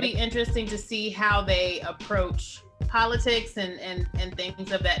 So it'll be interesting to see how they approach politics and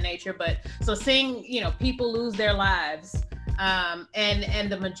things of that nature. But so seeing, people lose their lives, and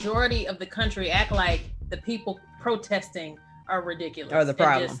the majority of the country act like the people protesting are ridiculous. Or the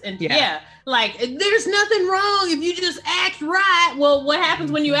problem. Like, there's nothing wrong if you just act right. Well, what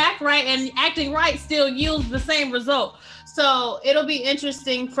happens when you act right, and acting right still yields the same result? So it'll be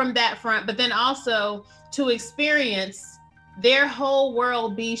interesting from that front, but then also to experience their whole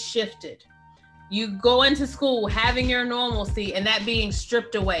world be shifted. You go into school having your normalcy and that being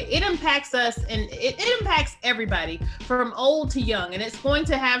stripped away. It impacts us, and it impacts everybody from old to young. And it's going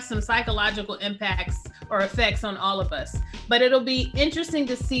to have some psychological impacts or effects on all of us. But it'll be interesting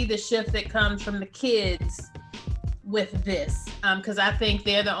to see the shift that comes from the kids with this. Because I think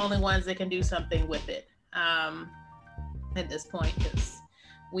they're the only ones that can do something with it at this point. Because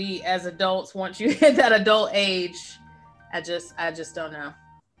we as adults, once you hit that adult age, I just don't know.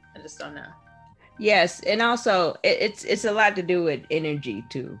 I just don't know. Yes, and also it's a lot to do with energy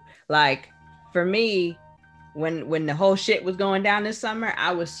too. Like, for me, when the whole shit was going down this summer,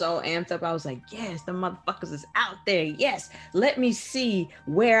 I was so amped up. I was like, yes, the motherfuckers is out there. Yes, let me see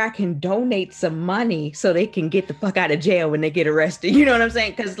where I can donate some money so they can get the fuck out of jail when they get arrested. You know what I'm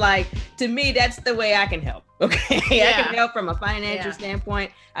saying? Because, like, to me, that's the way I can help. Okay, yeah. I can help from a financial standpoint.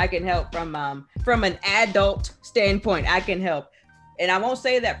 I can help from an adult standpoint. I can help. And I won't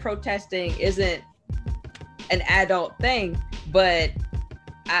say that protesting isn't an adult thing, but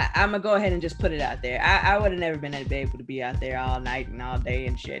I'm gonna go ahead and just put it out there. I would have never been able to be out there all night and all day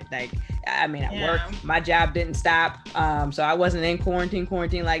and shit. Like, I mean, at work, my job didn't stop, so I wasn't in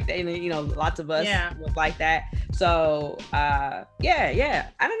quarantine like that. Lots of us was like that. So I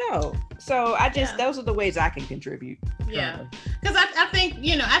don't know. So I just those are the ways I can contribute. Yeah, because I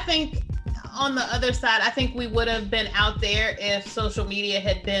think on the other side, I think we would have been out there if social media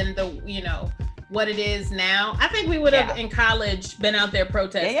had been what it is now. I think we would have in college been out there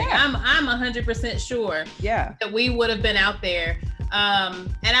protesting. I'm 100% sure that we would have been out there.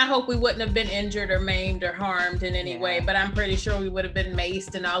 And I hope we wouldn't have been injured or maimed or harmed in any way, but I'm pretty sure we would have been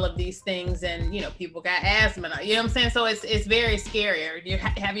maced and all of these things. And, people got asthma, you know what I'm saying? So it's very scary. You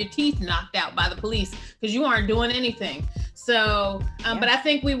have your teeth knocked out by the police because you aren't doing anything. So, but I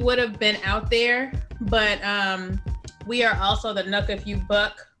think we would have been out there. But we are also the Knuck If You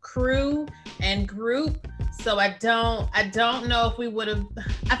Buck crew and group. So I don't know if we would have.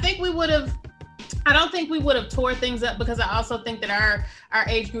 I don't think we would have tore things up, because I also think that our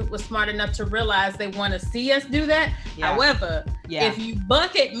age group was smart enough to realize they want to see us do that. Yeah. However, if you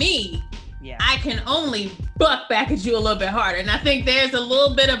buck at me, I can only buck back at you a little bit harder. And I think there's a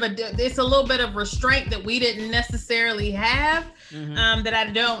little bit of restraint that we didn't necessarily have, that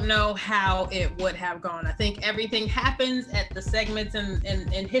I don't know how it would have gone. I think everything happens at the segments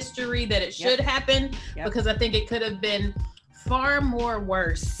in history that it should happen, because I think it could have been far more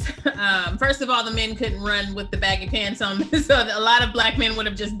worse. First of all, the men couldn't run with the baggy pants on, so a lot of black men would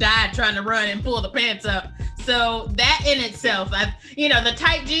have just died trying to run and pull the pants up. So that in itself, the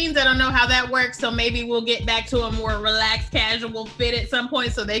tight jeans, I don't know how that works. So maybe we'll get back to a more relaxed, casual fit at some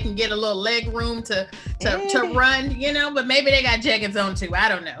point, so they can get a little leg room to run. But maybe they got jeggings on too. I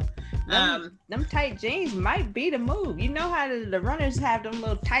don't know. Them tight jeans might be the move. You know how the runners have them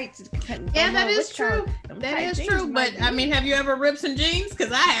little tights. Yeah, that is true. That is true. But I mean, have you ever ripped some jeans?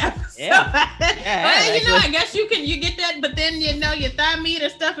 Because I have. Yeah. I guess you get that, but then your thigh meat or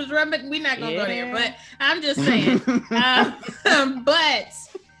stuff is rubbing. We're not gonna go there. But I'm just saying. But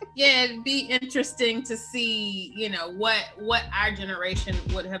yeah, it'd be interesting to see, what our generation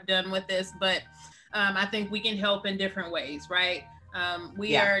would have done with this. But I think we can help in different ways, right?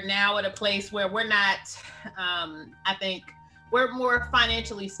 We are now at a place where we're not, I think we're more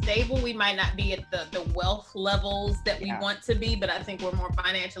financially stable. We might not be at the wealth levels that we want to be, but I think we're more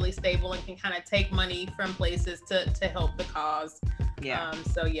financially stable and can kind of take money from places to help the cause.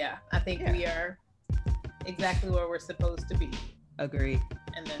 I think we are exactly where we're supposed to be. Agreed.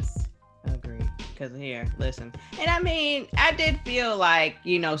 In this. Agreed. Because here, listen. And I mean, I did feel like,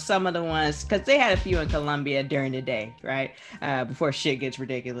 some of the ones, because they had a few in Columbia during the day, right? Before shit gets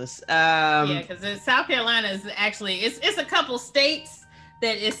ridiculous. Because South Carolina is actually, it's a couple states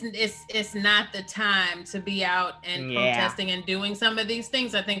that it's not the time to be out and protesting and doing some of these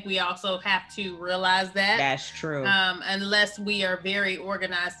things. I think we also have to realize that. That's true. Unless we are very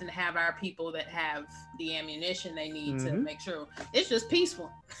organized and have our people that have the ammunition they need to make sure it's just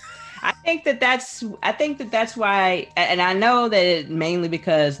peaceful. I think that's why, and I know that it mainly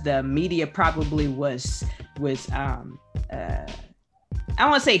because the media probably was I don't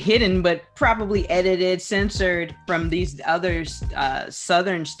want to say hidden, but probably edited, censored from these other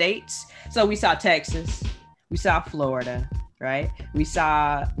southern states. So we saw Texas, we saw Florida, right?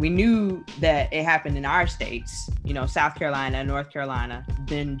 We knew that it happened in our states, South Carolina, North Carolina,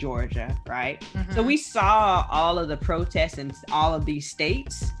 then Georgia, right? So we saw all of the protests in all of these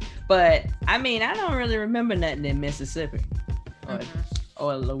states. But I mean, I don't really remember nothing in Mississippi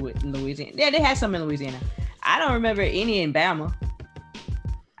or Louisiana. Yeah, they had some in Louisiana. I don't remember any in Bama.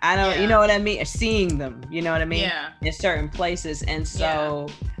 I don't, you know what I mean? Seeing them, you know what I mean? Yeah. In certain places. And so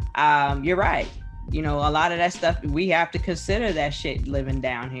you're right. A lot of that stuff, we have to consider that shit living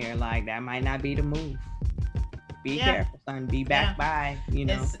down here. Like, that might not be the move. Be careful, son. Be back by,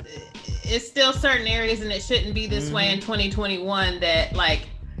 It's still certain areas, and it shouldn't be this way in 2021 that, like,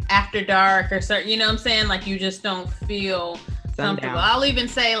 after dark or certain, you know what I'm saying? Like, you just don't feel comfortable. I'll even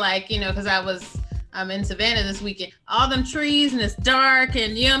say, like, because I'm in Savannah this weekend, all them trees and it's dark,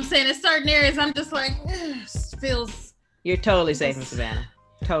 and you know what I'm saying? In certain areas, I'm just like, feels. You're totally safe in Savannah.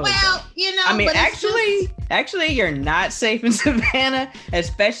 Totally. Well, safe. I mean, actually, you're not safe in Savannah,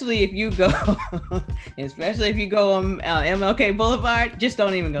 especially if you go on MLK Boulevard. Just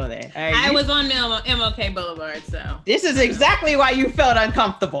don't even go there. Right? I was on MLK Boulevard, so. This is exactly why you felt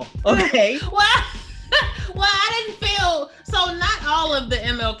uncomfortable. Okay. Well, I didn't feel so. Not all of the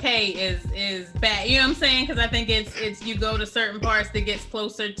MLK is bad. You know what I'm saying? Because I think it's you go to certain parts that gets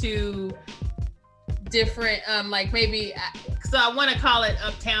closer to different, like maybe. So I want to call it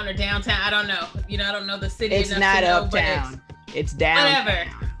uptown or downtown. I don't know. I don't know the city. It's not uptown. It's downtown. Whatever.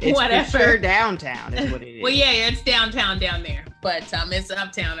 Whatever. For sure downtown is what it is. Well, yeah, it's downtown down there, but it's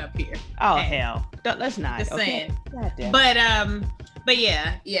uptown up here. Oh hell, let's not. Just saying. But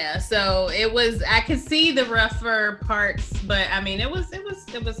yeah. So it was. I could see the rougher parts, but I mean, it was.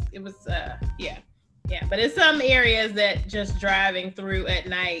 Yeah. But in some areas that just driving through at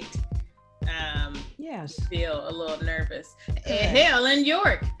night. Feel a little nervous. Hell, in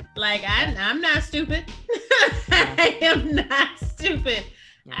York, like I'm not stupid. I am not stupid.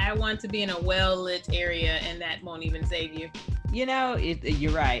 I want to be in a well-lit area, and that won't even save you.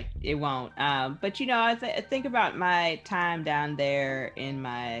 You're right. It won't. But I think about my time down there in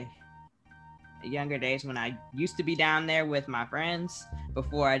my younger days when I used to be down there with my friends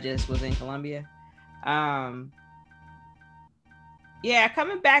before I just was in Columbia. Yeah,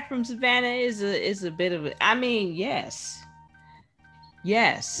 coming back from Savannah is a bit of a, I mean, yes.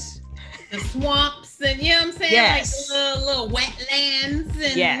 The swamps and, you know what I'm saying? Yes. Like the little wetlands.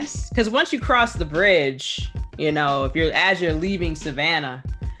 And... Yes, because once you cross the bridge, you know, as you're leaving Savannah,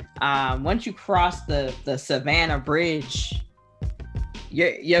 once you cross the Savannah Bridge,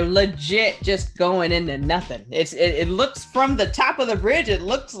 you're legit just going into nothing. It looks from the top of the bridge, it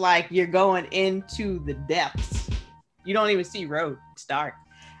looks like you're going into the depths. You don't even see road. It's dark.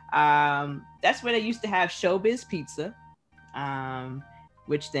 That's where they used to have Showbiz Pizza,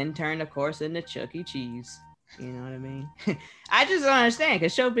 which then turned, of course, into Chuck E. Cheese. You know what I mean? I just don't understand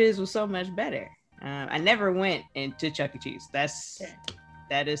because Showbiz was so much better. I never went into Chuck E. Cheese. That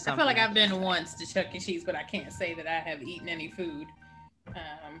is something. I feel like I've been once to Chuck E. Cheese, but I can't say that I have eaten any food.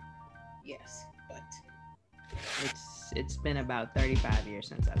 Yes, but it's been about 35 years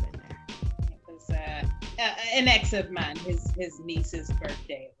since I've been there. It was an ex of mine, his niece's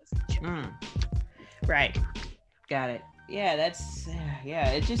birthday. It was right. Got it. Yeah, that's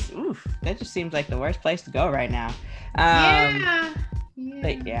it just that just seems like the worst place to go right now.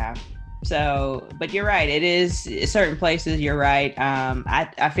 But yeah. So, but you're right. It is certain places. You're right.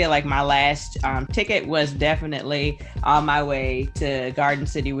 I feel like my last ticket was definitely on my way to Garden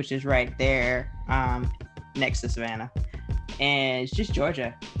City, which is right there next to Savannah, and it's just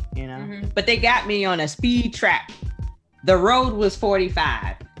Georgia, you know. Mm-hmm. But they got me on a speed trap. The road was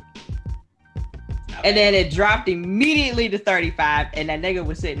 45, and then it dropped immediately to 35, and that nigga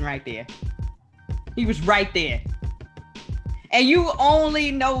was sitting right there. He was right there. And you only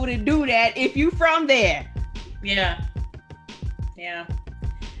know to do that if you from there. Yeah.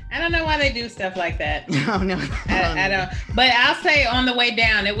 I don't know why they do stuff like that. No. I don't. But I'll say on the way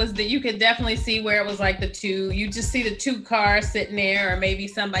down, it was you could definitely see where it was like you just see the two cars sitting there, or maybe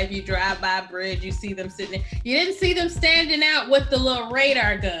somebody, if you drive by a bridge, you see them sitting there. You didn't see them standing out with the little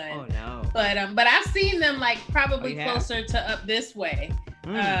radar gun. Oh no. But I've seen them like probably closer to up this way.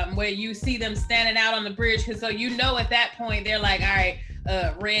 Where you see them standing out on the bridge, because so you know at that point they're like, all right,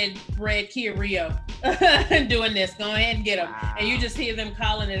 red Kia Rio doing this, go ahead and get them. Wow. And you just hear them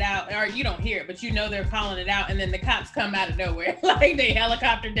calling it out, or you don't hear it, but you know they're calling it out, and then the cops come out of nowhere, like they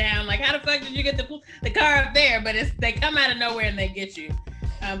helicopter down, like how the fuck did you get the car up there? But they come out of nowhere and they get you.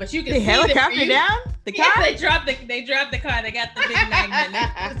 But you can see helicopter down the car. Yeah, they dropped the car. They got the big magnet.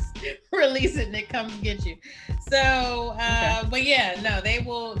 They just release it and it comes get you. So, but yeah, no, they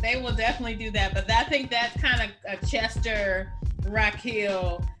will definitely do that. But I think that's kind of a Chester, Rock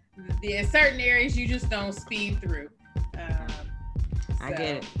Hill. In certain areas, you just don't speed through. I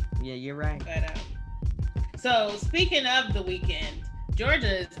get it. Yeah, you're right. But, so speaking of the weekend,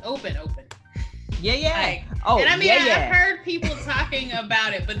 Georgia is open. Yeah. And I mean, I've heard people talking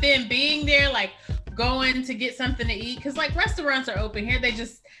about it, but then being there, like going to get something to eat, because like restaurants are open here, they're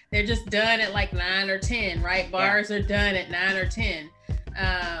just done at like 9 or 10, right? Bars are done at 9 or 10.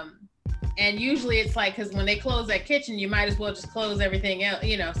 And usually it's like, because when they close that kitchen, you might as well just close everything else,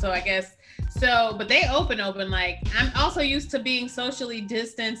 you know. So I guess but they open. Like, I'm also used to being socially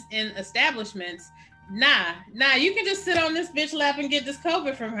distanced in establishments. Nah, you can just sit on this bitch lap and get this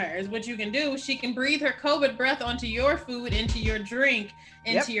COVID from her, is what you can do. She can breathe her COVID breath onto your food, into your drink,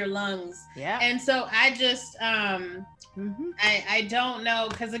 into your lungs. Yeah. And so I just, I don't know,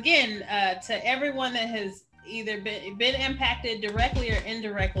 because again, to everyone that has either been impacted directly or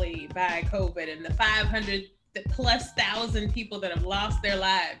indirectly by COVID, and the 500,000+ people that have lost their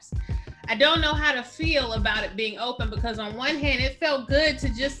lives, I don't know how to feel about it being open, because on one hand, it felt good to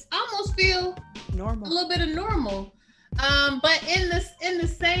just almost feel normal, a little bit of normal. But in the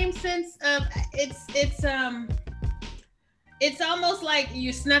same sense of it's almost like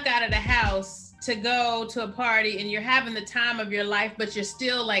you snuck out of the house to go to a party and you're having the time of your life, but you're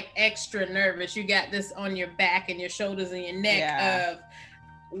still like extra nervous. You got this on your back and your shoulders and your neck of,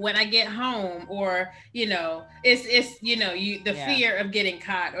 when I get home, or, you know, it's you know, fear of getting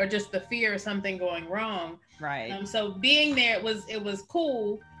caught, or just the fear of something going wrong. Right. So being there, it was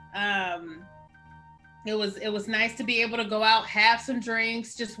cool. It was nice to be able to go out, have some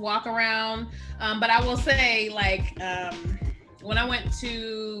drinks, just walk around. But I will say, like, when I went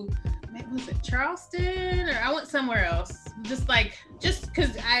to, was it Charleston, or I went somewhere else, just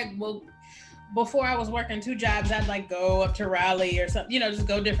because before I was working 2 jobs, I'd like go up to Raleigh or something, you know, just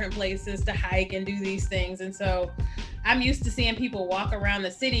go different places to hike and do these things. And so I'm used to seeing people walk around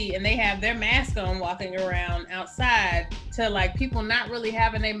the city and they have their mask on walking around outside, to like people not really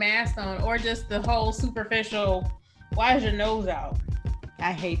having their mask on, or just the whole superficial, why is your nose out?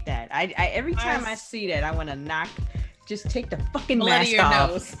 I hate that. I every time I see that, I want to just take the fucking blood mask of your off.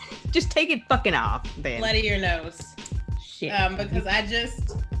 Nose. Just take it fucking off, then. Blood of your nose. Shit. Because I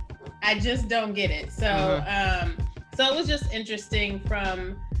just don't get it. So so it was just interesting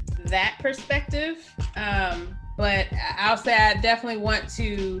from that perspective. But I'll say I definitely want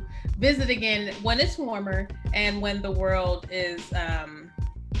to visit again when it's warmer and when the world is not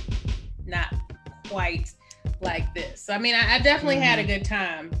quite like this. So I mean, I definitely had a good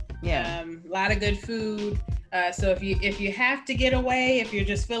time. Yeah. A lot of good food. So if you have to get away, if you're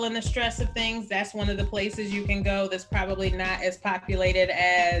just feeling the stress of things, that's one of the places you can go that's probably not as populated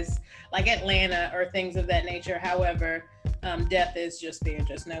as like Atlanta or things of that nature. However, death is just there.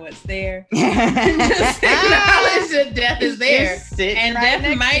 Just know it's there. Just acknowledge that death is there. And right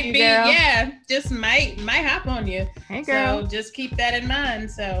death might you, be, just might hop on you. Hey, girl. So just keep that in mind.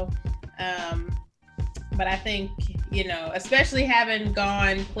 So, but I think, you know, especially having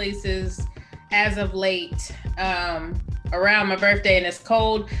gone places as of late, around my birthday and it's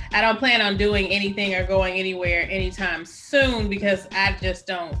cold, I don't plan on doing anything or going anywhere anytime soon because I just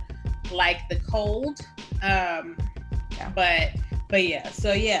don't like the cold. But yeah,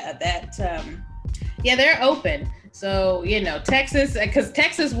 so yeah, that they're open. So, you know, Texas, because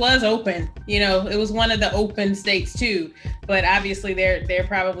Texas was open, you know, it was one of the open states too, but obviously they're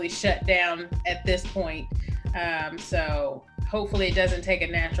probably shut down at this point. So hopefully it doesn't take a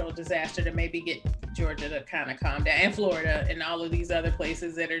natural disaster to maybe get Georgia to kind of calm down, and Florida and all of these other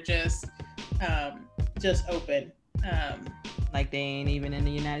places that are just open. Like they ain't even in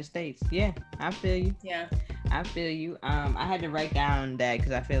the United States. Yeah, I feel you. Yeah, I feel you. I had to write down that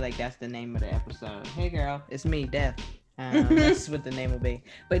because I feel like that's the name of the episode. Hey girl, it's me, Death. That's what the name will be.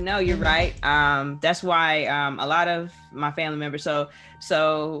 But no, you're right. That's why a lot of my family members. So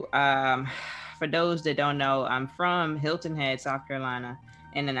for those that don't know, I'm from Hilton Head, South Carolina,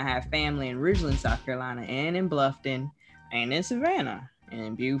 and then I have family in Ridgeland, South Carolina, and in Bluffton, and in Savannah, and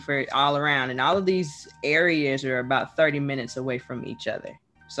in Beaufort, all around. And all of these areas are about 30 minutes away from each other.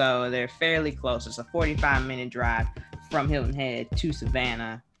 So they're fairly close. It's a 45-minute drive from Hilton Head to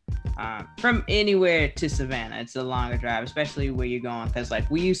Savannah. From anywhere to Savannah, it's a longer drive, especially where you're going. Because like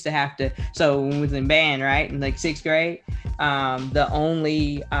we used to have to, so when we was in band, right, in like 6th grade, the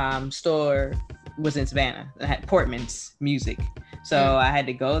only store was in Savannah. It had Portman's Music. So I had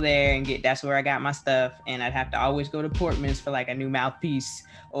to go there and that's where I got my stuff. And I'd have to always go to Portman's for like a new mouthpiece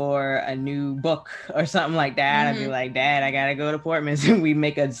or a new book or something like that. I'd be like, Dad, I gotta go to Portman's. And we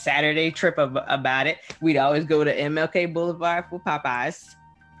make a Saturday trip about it. We'd always go to MLK Boulevard for Popeyes,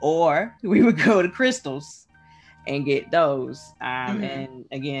 or we would go to Crystal's and get those. And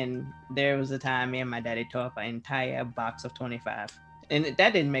again, there was a time me and my daddy tore up an entire box of 25. And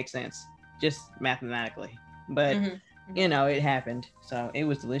that didn't make sense, just mathematically. But you know, it happened. So it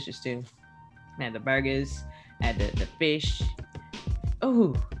was delicious too. I had the burgers, I had the fish.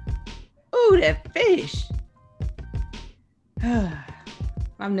 Ooh, that fish.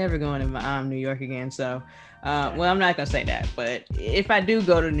 I'm never going to New York again. So, well, I'm not gonna say that, but if I do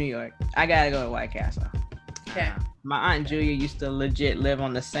go to New York, I gotta go to White Castle. Okay. My Aunt Julia used to legit live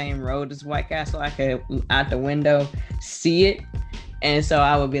on the same road as White Castle. I could, out the window, see it. And so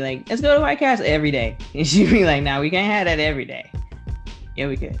I would be like, let's go to White Castle every day. And she'd be like, no, we can't have that every day. Yeah,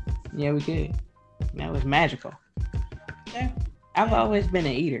 we could. That was magical. Yeah. I've always been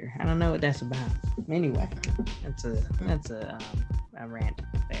an eater. I don't know what that's about. Anyway, that's a rant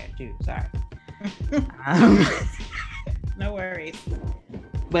there too. Sorry. No worries.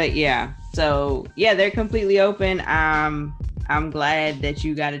 But yeah, so yeah, they're completely open. I'm glad that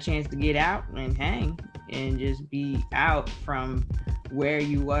you got a chance to get out and hang and just be out from where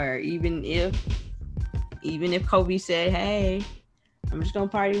you were, even if Kobe said, hey, I'm just gonna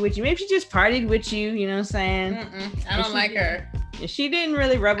party with you. Maybe she just partied with you, you know what I'm saying? I don't like her. She didn't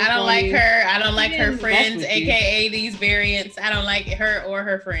really rub it. I don't like her. I don't like her friends, aka these variants. I don't like her or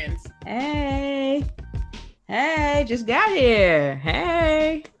her friends. Hey, just got here.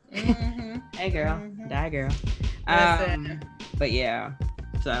 Hey. Hey girl. Die girl. But yeah.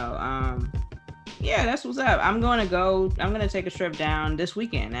 So yeah, that's what's up. I'm gonna take a trip down this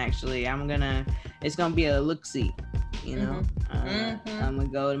weekend, actually. It's gonna be a look-see, you know. I'm gonna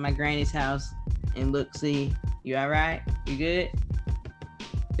go to my granny's house and look-see. You all right? You good?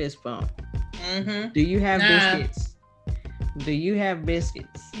 Fist bump. Do you have biscuits? Do you have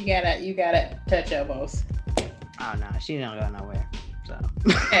biscuits? You gotta touch elbows. Oh no, she don't go nowhere. So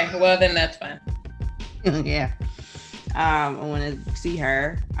okay, well then that's fine. Yeah. I want to see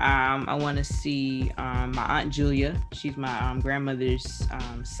her. I want to see my Aunt Julia. She's my grandmother's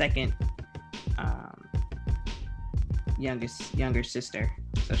second younger sister.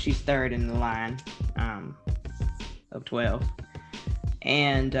 So she's third in the line of 12.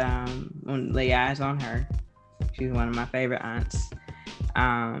 And I want to lay eyes on her. She's one of my favorite aunts.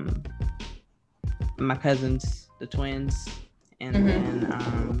 My cousins, the twins, and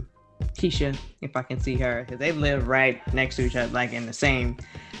then Keisha, if I can see her, because they live right next to each other, like in the same.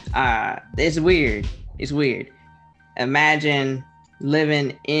 It's weird. Imagine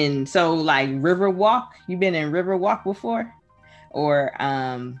living in like Riverwalk. You been in Riverwalk before, or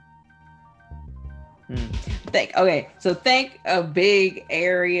think a big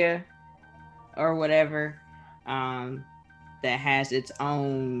area or whatever that has its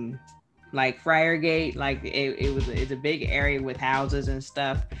own, like Friargate, like it's a big area with houses and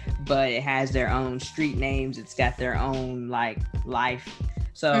stuff, but it has their own street names. It's got their own like life.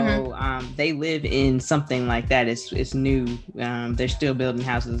 So they live in something like that. It's new. They're still building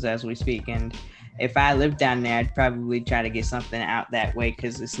houses as we speak. And if I lived down there, I'd probably try to get something out that way,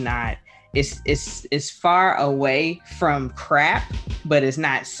 because it's far away from crap, but it's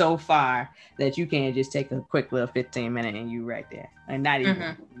not so far that you can't just take a quick little 15-minute and you right there. And not even,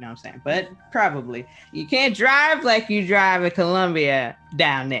 you know what I'm saying? But probably you can't drive like you drive in Columbia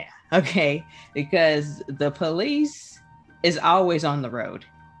down there, okay? Because the police is always on the road.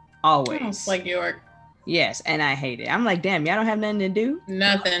 Always. It's like York. Yes, and I hate it. I'm like, damn, y'all don't have nothing to do?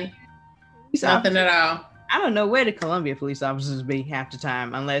 Nothing. Nothing at all. I don't know where the Columbia police officers be half the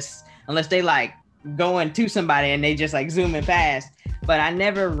time, unless they like going to somebody and they just like zooming past. But I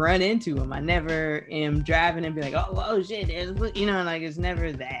never run into them. I never am driving and be like, oh shit, like it's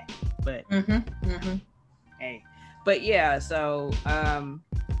never that. But hey, but yeah, so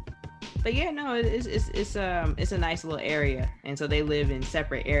but yeah, no, it's a nice little area, and so they live in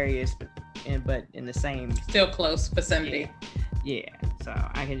separate areas, but in the same, still close vicinity. Yeah, so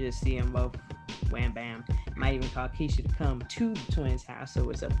I can just see them both. Wham bam. Might even call Keisha to come to the twins' house, so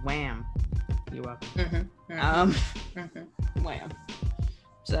it's a wham. You're welcome. Wham.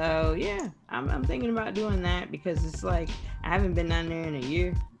 So yeah, I'm thinking about doing that, because it's like I haven't been down there in a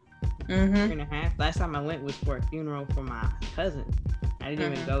year, year and a half. Last time I went was for a funeral for my cousin. I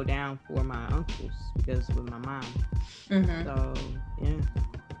didn't even go down for my uncles because with my mom. So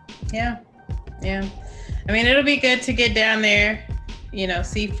yeah. I mean, it'll be good to get down there,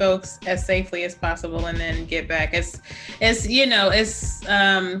 see folks as safely as possible, and then get back. It's kind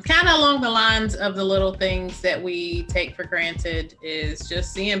of along the lines of the little things that we take for granted, is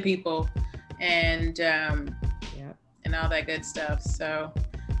just seeing people and all that good stuff. So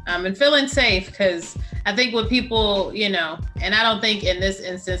and feeling safe, because I think with people, and I don't think in this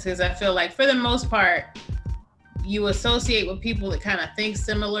instance, because I feel like for the most part, you associate with people that kind of think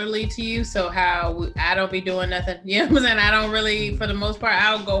similarly to you. So how I don't be doing nothing, what I'm saying? I don't really, for the most part,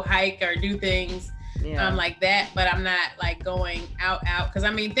 I'll go hike or do things like that, but I'm not like going out. Cause I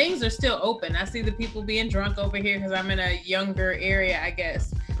mean, things are still open. I see the people being drunk over here cause I'm in a younger area, I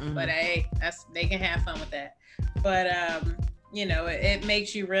guess, but hey, they can have fun with that. But, it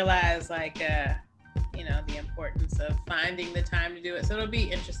makes you realize like, the importance of finding the time to do it. So it'll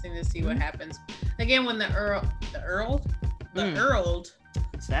be interesting to see what happens again when the Earl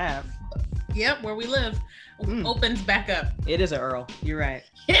staff. Yep, where we live opens back up. It is an Earl. You're right.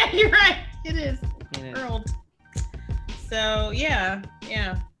 Yeah, you're right. It is. Earl. So yeah,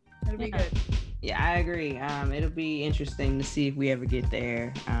 it'll be good. Yeah, I agree. It'll be interesting to see if we ever get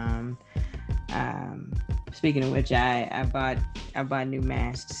there. Speaking of which, I bought new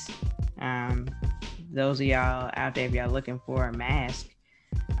masks. Those of y'all out there, if y'all looking for a mask,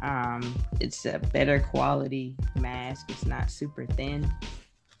 it's a better quality mask. It's not super thin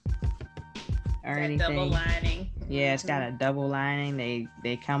or anything. Double lining. Yeah, it's got a double lining.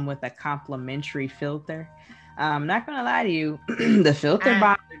 They come with a complimentary filter. I'm not gonna lie to you, the filter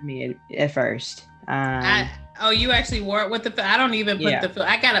bothered me at first. You actually wore it with the? I don't even put the filter.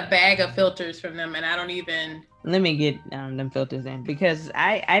 I got a bag of filters from them, and I don't even. Let me get them filters in, because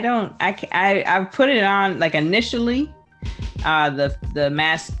I put it on like initially, the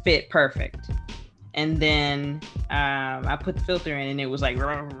mask fit perfect, and then I put the filter in and it was like,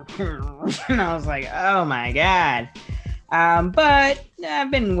 and I was like, oh my god. But I've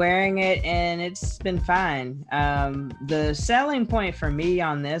been wearing it and it's been fine. The selling point for me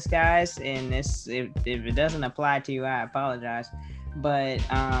on this, guys, and this, if it doesn't apply to you, I apologize, but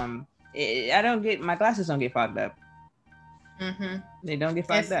my glasses don't get fogged up. They don't get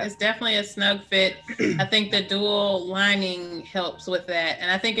fogged up. It's definitely a snug fit. I think the dual lining helps with that,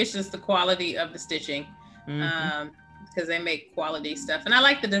 and I think it's just the quality of the stitching, because they make quality stuff, and I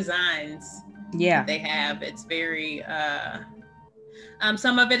like the designs. Yeah, they have. It's very.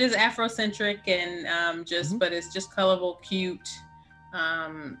 Some of it is Afrocentric and but it's just colorful, cute,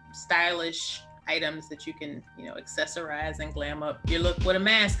 stylish items that you can, accessorize and glam up your look with a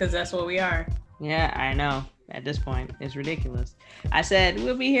mask, because that's what we are. Yeah, I know. at this point. It's ridiculous. I said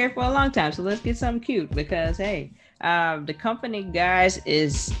we'll be here for a long time, so let's get something cute because hey, the company, guys,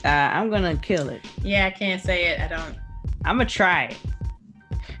 is I'm gonna kill it. Yeah, I can't say it. I'm gonna try it.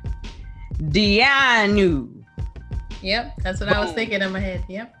 Dianu. Yep, that's what I was thinking in my head.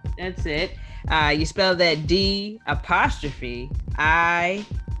 Yep, that's it. You spell that D''IYANU.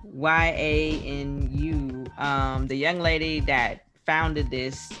 The young lady that founded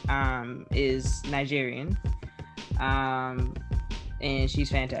this is Nigerian. And she's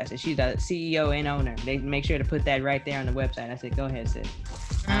fantastic. She's the CEO and owner. They make sure to put that right there on the website. I said, go ahead, sis.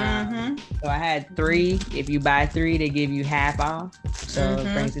 So I had 3. If you buy 3, they give you half off. So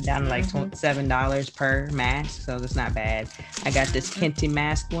it brings it down to like $7 per mask. So that's not bad. I got this Kente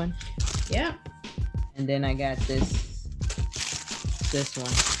mask one. Yeah. And then I got this one.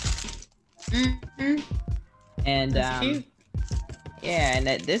 And that's cute. Yeah, and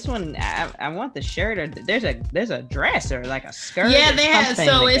this one, I want the shirt, or there's a dress or like a skirt. Yeah, they have,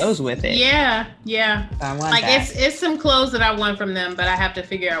 so it goes with it. Yeah. I want like that. It's some clothes that I want from them, but I have to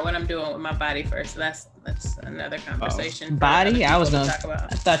figure out what I'm doing with my body first. So that's another conversation. Body? I was gonna talk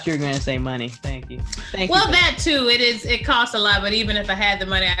about. I thought you were gonna say money. Thank you. Well, that too. It costs a lot, but even if I had the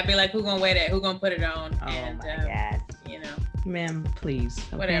money, I'd be like, who gonna wear that? Who gonna put it on? Oh my God. You know. Ma'am, please.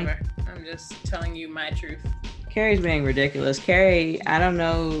 Okay? Whatever. I'm just telling you my truth. Carrie's being ridiculous. Carrie, I don't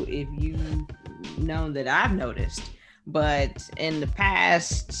know if you know that I've noticed, but in the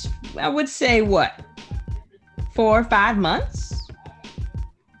past, I would say 4 or 5 months,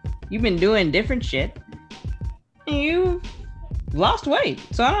 you've been doing different shit and you've lost weight.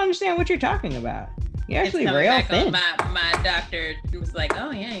 So I don't understand what you're talking about. You're actually real thin. My doctor was like,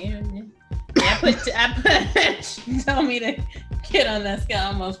 oh yeah. I put she told me to get on that scale. I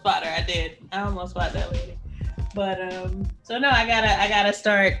almost fought her. I did. I almost fought that lady. But so no, I gotta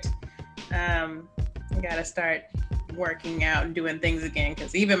start working out and doing things again,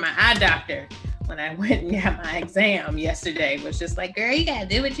 because even my eye doctor, when I went and got my exam yesterday, was just like, girl, you gotta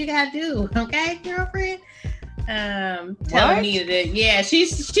do what you gotta do, okay, girlfriend? Telling me that, yeah, she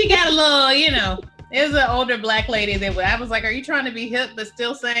got a little, you know, it was an older black lady that I was like, are you trying to be hip but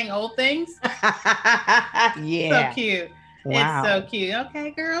still saying old things? Yeah. So cute. Wow. It's so cute.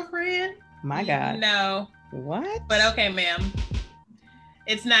 Okay, girlfriend. My God. No. What? But okay, ma'am.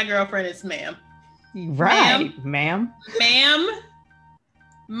 It's not girlfriend, it's ma'am. Right, ma'am. Ma'am.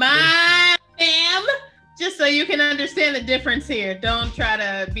 My ma'am. Just so you can understand the difference here. Don't try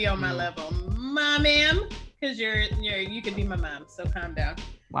to be on my level. My ma'am. Because you could be my mom. So calm down.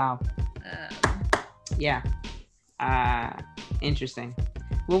 Wow. Yeah. Interesting.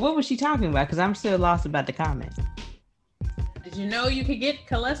 Well, what was she talking about? Because I'm still lost about the comment. Did you know you could get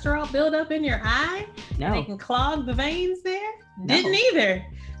cholesterol buildup in your eye? No. And it can clog the veins there? No. Didn't either.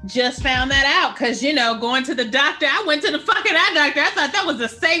 Just found that out because, you know, going to the doctor, I went to the fucking eye doctor. I thought that was the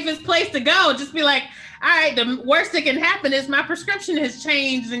safest place to go. Just be like, all right, the worst that can happen is my prescription has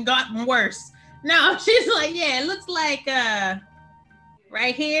changed and gotten worse. No, she's like, yeah, it looks like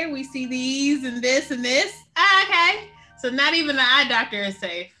right here, we see these and this and this. Okay. So not even the eye doctor is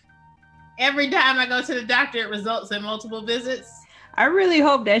safe. Every time I go to the doctor, it results in multiple visits. I really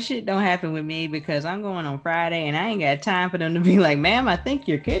hope that shit don't happen with me, because I'm going on Friday and I ain't got time for them to be like, ma'am, I think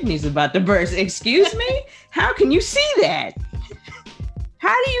your kidney's about to burst. Excuse me? How can you see that?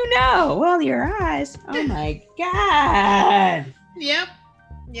 How do you know? Well, your eyes. Oh my God. Yep.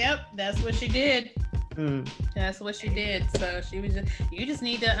 That's what she did. That's what she did. So she was you just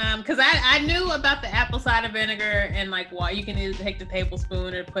need to because I knew about the apple cider vinegar and like why you can either take the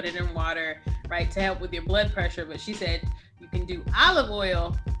tablespoon or put it in water, right, to help with your blood pressure. But she said you can do olive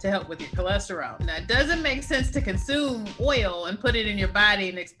oil to help with your cholesterol. Now, it doesn't make sense to consume oil and put it in your body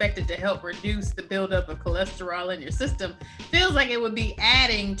and expect it to help reduce the buildup of cholesterol in your system. Feels like it would be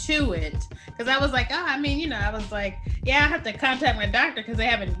adding to it. Because I was like, I was like, yeah, I have to contact my doctor because they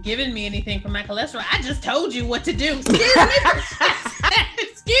haven't given me anything for my cholesterol. I just told you what to do. Excuse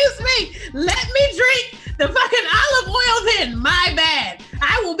me. Let me drink the fucking olive oil then. My bad.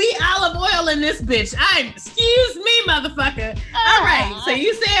 I will be olive oil in this bitch. Excuse me, motherfucker. All right. So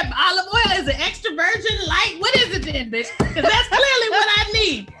you said olive oil is an extra virgin light. What is it then, bitch? Because that's clearly what I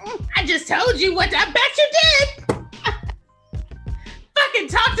need. I just told you what. I bet you did. Fucking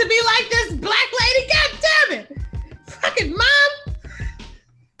talk to me like this, black lady. God damn it. Fucking mom.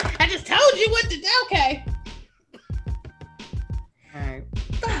 I just told you what to do. Okay. All right.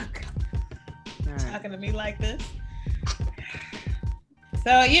 Fuck. All right. Talking to me like this.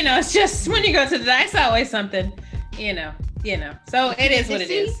 So, it's just when you go to the doctor, it's always something, So it is what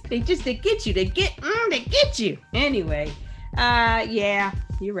it is. They get you. They get you. Anyway, yeah,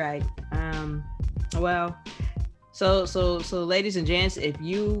 you're right. Well, So, ladies and gents, if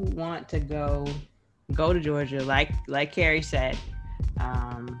you want to go to Georgia, like Carrie said,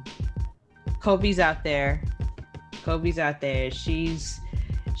 Kobe's out there. She's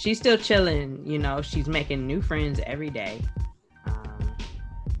still chilling. You know, she's making new friends every day.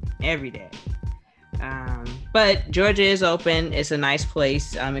 But Georgia is open. It's a nice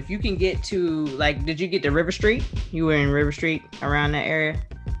place. If you can get to, like, did you get to River Street? You were in River Street, around that area.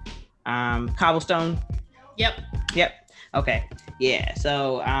 Cobblestone. Yep. Okay. Yeah.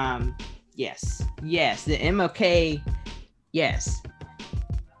 So, yes, the MLK. Yes,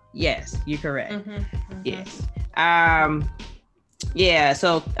 you're correct. Yes. Yeah.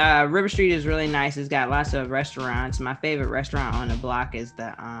 So, River Street is really nice. It's got lots of restaurants. My favorite restaurant on the block is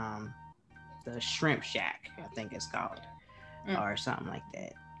the Shrimp Shack, I think it's called, or something like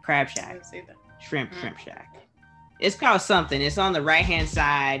that. Crab Shack. Shrimp Shack. It's called something. It's on the right-hand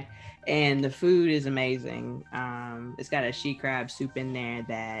side, and the food is amazing. It's got a she crab soup in there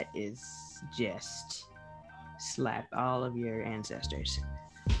that is just slap all of your ancestors.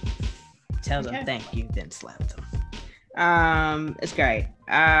 Tell them thank you, then slap them. It's great.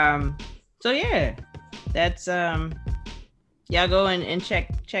 So yeah, that's y'all go and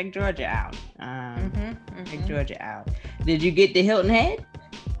check Georgia out. Check Georgia out. Did you get to Hilton Head?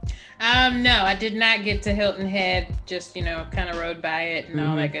 No, I did not get to Hilton Head. Just, kind of rode by it and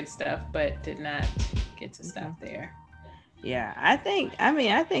all that good stuff, but did not get to stop there. Yeah, I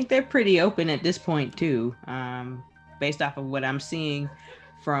think they're pretty open at this point too. Based off of what I'm seeing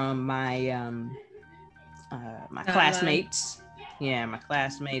from my my classmates. Yeah, my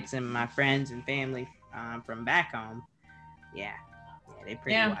classmates and my friends and family from back home. Yeah, they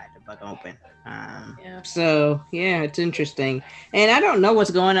pretty wide the fuck open. So yeah, it's interesting, and I don't know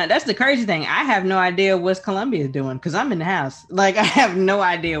what's going on. That's the crazy thing. I have no idea what Columbia is doing because I'm in the house. Like, I have no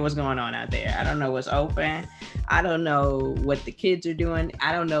idea what's going on out there. I don't know what's open. I don't know what the kids are doing.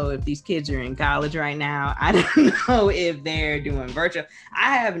 I don't know if these kids are in college right now. I don't know if they're doing virtual.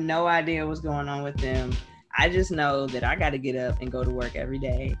 I have no idea what's going on with them. I just know that I got to get up and go to work every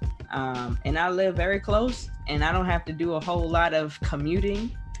day. And I live very close, and I don't have to do a whole lot of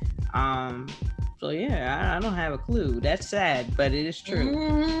commuting. So yeah, I don't have a clue. That's sad, but it is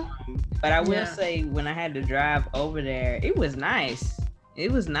true. But I will say, when I had to drive over there, it was nice.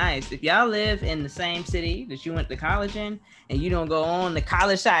 If y'all live in the same city that you went to college in, and you don't go on the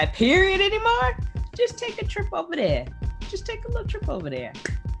college side period anymore, just take a trip over there. Just take a little trip over there.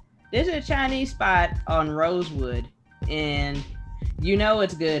 There's a Chinese spot on Rosewood, and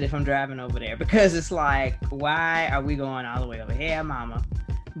it's good if I'm driving over there, because it's like, why are we going all the way over here, mama?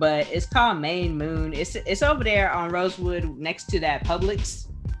 But it's called Main Moon. It's over there on Rosewood, next to that Publix.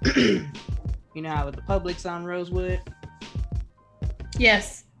 You know how with the Publix on Rosewood?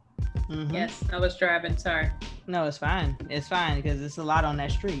 Yes. Yes, I was driving. Sorry. No, it's fine. It's fine because it's a lot on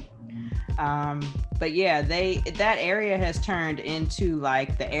that street. But yeah, that area has turned into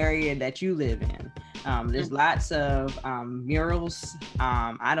like the area that you live in. There's lots of murals.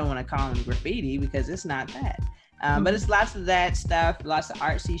 I don't want to call them graffiti because it's not that. But it's lots of that stuff, lots of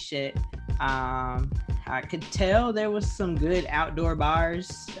artsy shit. I could tell there was some good outdoor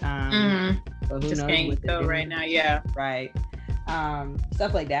bars. But who just knows can't go right now. Yeah. Right.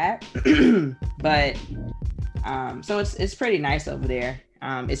 Stuff like that. But so it's pretty nice over there.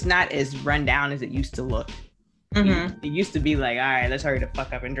 It's not as run down as it used to look. It used to be like, all right, let's hurry the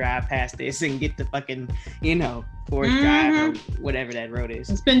fuck up and drive past this and get the fucking, Forest Drive or whatever that road is.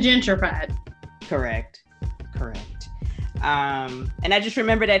 It's been gentrified. Correct. And I just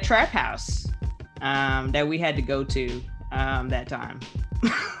remember that trap house that we had to go to that time.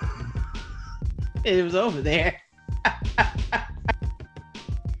 It was over there.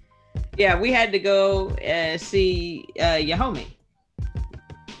 Yeah, we had to go see your homie.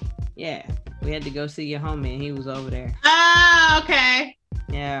 Yeah, we had to go see your homie, and he was over there. Oh, okay.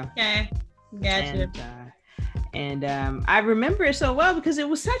 Yeah. Okay, gotcha. And I remember it so well because it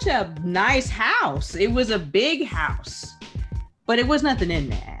was such a nice house. It was a big house, but it was nothing in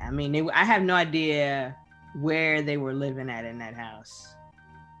there. I mean, I have no idea where they were living at in that house.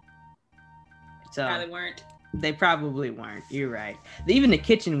 So They probably weren't. You're right. Even the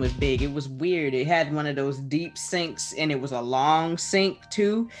kitchen was big. It was weird. It had one of those deep sinks, and it was a long sink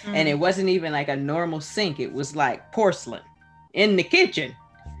too. And it wasn't even like a normal sink. It was like porcelain in the kitchen.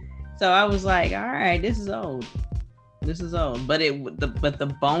 So I was like, all right, this is old. But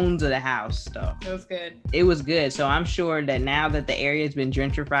the bones of the house, though. It was good. It was good. So I'm sure that now that the area has been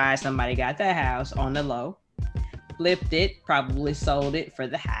gentrified, somebody got that house on the low, flipped it, probably sold it for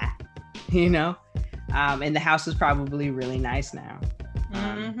the high, And the house is probably really nice now.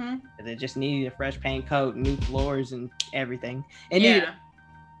 because it just needed a fresh paint coat, new floors, and everything. And yeah,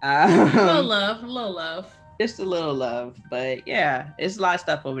 a little love. Just a little love, but yeah, it's a lot of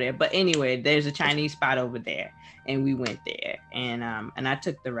stuff over there. But anyway, there's a Chinese spot over there, and we went there, and I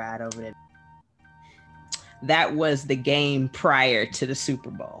took the ride over there. That was the game prior to the Super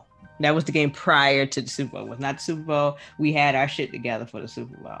Bowl. That was the game prior to the Super Bowl. It was not the Super Bowl. We had our shit together for the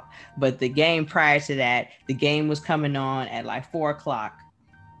Super Bowl. But the game prior to that, the game was coming on at like 4:00.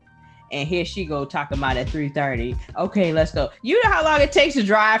 And here she go talking about at 3:30. Okay, let's go. You know how long it takes to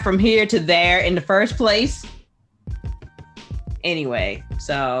drive from here to there in the first place? Anyway,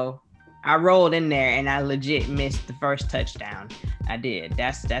 so I rolled in there and I legit missed the first touchdown. I did.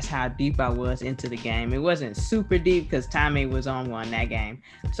 That's how deep I was into the game. It wasn't super deep because Tommy was on one that game.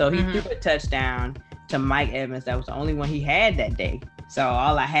 So he threw a touchdown to Mike Evans. That was the only one he had that day. So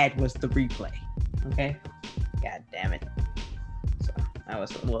all I had was the replay. Okay. God damn it. So I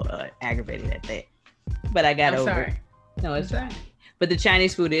was a little aggravated at that. But I got over it. No, it's fine. But the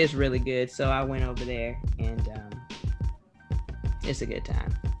Chinese food is really good. So I went over there and it's a good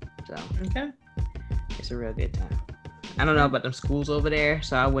time. So okay. It's a real good time. I don't know about them schools over there,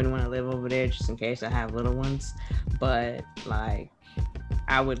 so I wouldn't want to live over there just in case I have little ones. But like,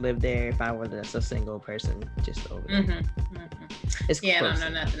 I would live there if I were just a single person, just over there. It's I don't know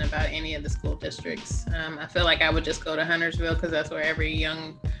nothing about any of the school districts. I feel like I would just go to Huntersville because that's where every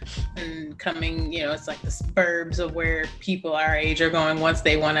young and coming, it's like the suburbs of where people our age are going once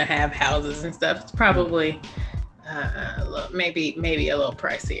they want to have houses and stuff. It's probably maybe a little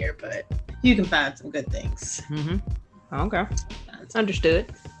pricier, but you can find some good things. Okay.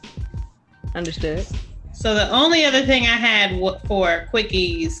 Understood. So the only other thing I had for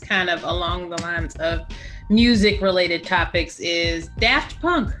quickies kind of along the lines of music related topics is Daft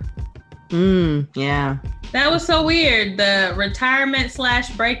Punk. Yeah. That was so weird. The retirement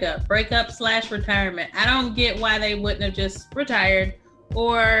 / breakup / retirement. I don't get why they wouldn't have just retired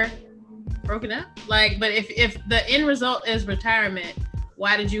or broken up. Like, but if the end result is retirement,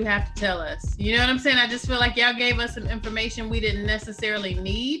 why did you have to tell us? You know what I'm saying? I just feel like y'all gave us some information we didn't necessarily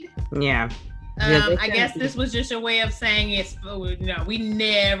need. Yeah. I guess this was just a way of saying we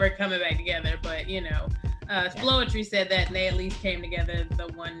never coming back together. But Floetry said that and they at least came together the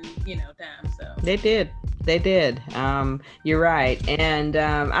one time. So they did. You're right, and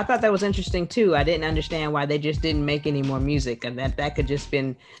I thought that was interesting too. I didn't understand why they just didn't make any more music, and that could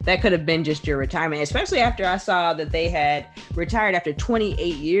have been just your retirement, especially after I saw that they had retired after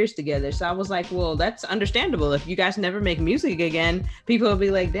 28 years together. So I was like, well, that's understandable. If you guys never make music again, people will be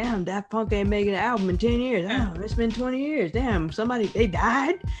like, damn, Daft Punk ain't making an album in 10 years. Oh, it's been 20 years. Damn, they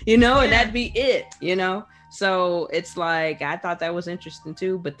died, and that'd be it, So it's like, I thought that was interesting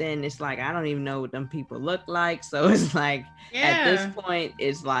too, but then it's like, I don't even know what them people look like. So it's like, at this point,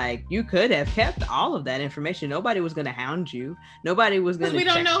 it's like, you could have kept all of that information. Nobody was going to hound you. Nobody was going to check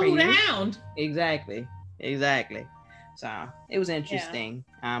for you. We don't know who to hound. Exactly. So it was interesting.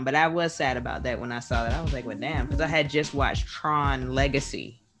 Yeah. But I was sad about that when I saw that. I was like, well, damn, because I had just watched Tron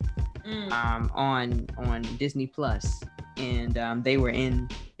Legacy on Disney Plus. And they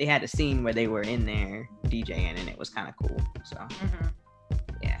had a scene where they were in there DJing, and it was kind of cool. So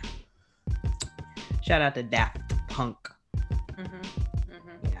yeah, shout out to Daft Punk.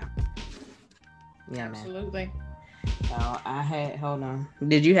 Yeah, absolutely. Man. Hold on,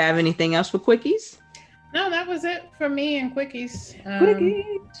 did you have anything else for quickies? No, that was it for me and quickies.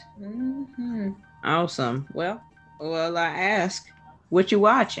 Awesome. Well I ask, what you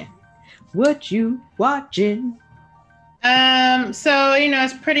watching? So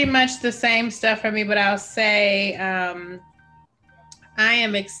it's pretty much the same stuff for me, but I'll say I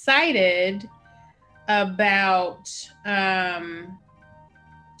am excited about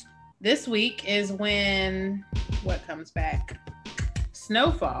this week is when what comes back?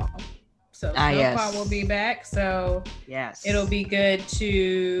 Snowfall. So Snowfall will be back. So yes, it'll be good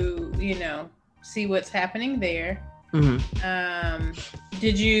to see what's happening there.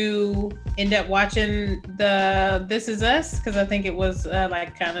 Did you end up watching the This Is Us? Because I think it was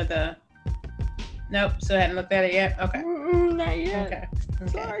like kind of the nope. So I hadn't looked at it yet. Okay, not yet. Okay.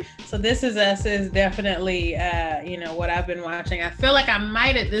 Sorry. So This Is Us is definitely what I've been watching. I feel like I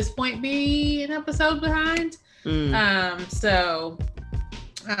might at this point be an episode behind. But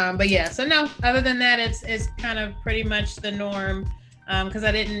yeah. So no. Other than that, it's kind of pretty much the norm. Because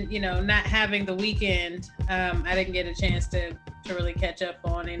I didn't, not having the weekend, I didn't get a chance to really catch up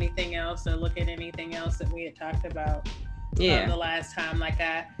on anything else or look at anything else that we had talked about the last time. Like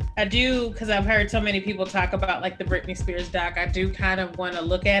I do, because I've heard so many people talk about like the Britney Spears doc. I do kind of want to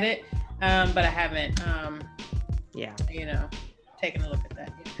look at it, but I haven't, taken a look at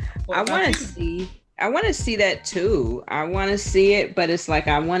that yet. I want to see. I want to see that too. I want to see it, but it's like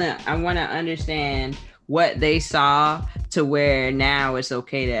I want to understand what they saw to where now it's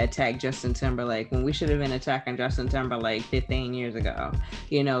okay to attack Justin Timberlake when we should have been attacking Justin Timberlake 15 years ago,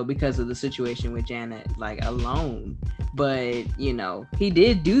 you know, because of the situation with Janet, like, alone. But, you know, he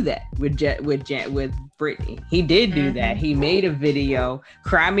did do that with Britney. He did do that. He made a video.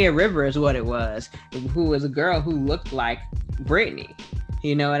 Cry Me a River is what it was, who was a girl who looked like Britney.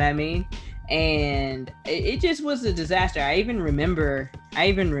 You know what I mean? And it just was a disaster. I even remember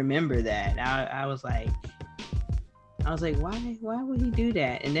that. I was like, why would he do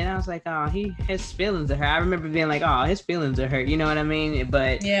that? And then I was like, oh, his feelings are hurt. I remember being like, oh, his feelings are hurt. You know what I mean?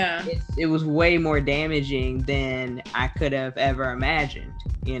 But yeah, it was way more damaging than I could have ever imagined,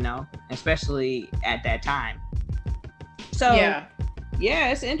 you know, especially at that time. So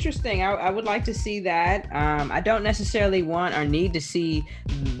yeah, it's interesting. I would like to see that. I don't necessarily want or need to see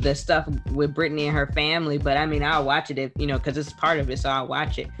the stuff with Britney and her family, but I mean, I'll watch it if, you know, because it's part of it, so I'll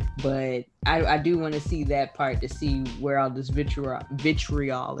watch it. But I do want to see that part to see where all this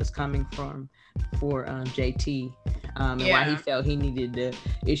vitriol is coming from for JT, and why he felt he needed to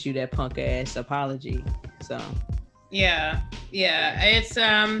issue that punk ass apology. So yeah, it's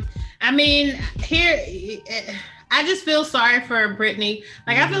I mean, I just feel sorry for Britney.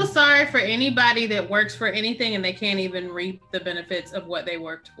 Like, I feel sorry for anybody that works for anything and they can't even reap the benefits of what they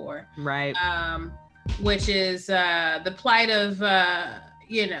worked for. Right. Which is the plight of,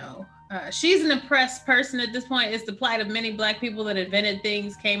 she's an oppressed person at this point. It's the plight of many Black people that invented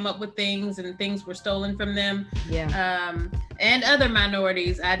things, came up with things, and things were stolen from them. Yeah. And other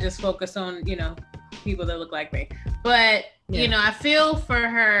minorities. I just focus on, you know, people that look like me. But, you know, I feel for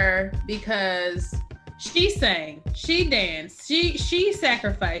her because she sang, she danced, she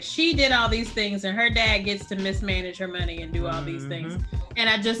sacrificed, she did all these things, and her dad gets to mismanage her money and do all these things. And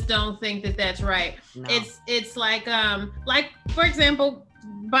I just don't think that that's right. No. It's like for example,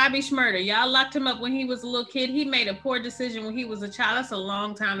 Bobby Shmurda, y'all locked him up when he was a little kid. He made a poor decision when he was a child. That's a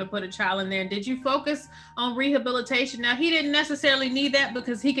long time to put a child in there. Did you focus on rehabilitation? Now, he didn't necessarily need that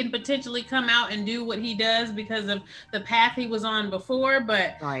because he can potentially come out and do what he does because of the path he was on before.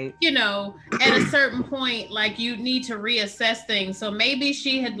 But, you know, at a certain point, like, you need to reassess things. So maybe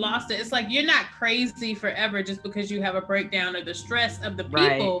she had lost it. It's like, you're not crazy forever just because you have a breakdown or the stress of the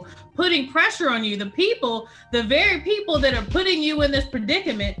people putting pressure on you. The very people that are putting you in this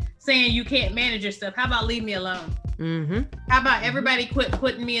predicament saying you can't manage your stuff. How about leave me alone? How about everybody quit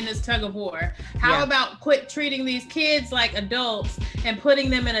putting me in this tug of war? How about quit treating these kids like adults and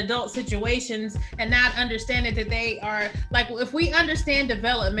putting them in adult situations and not understanding that they are, like, if we understand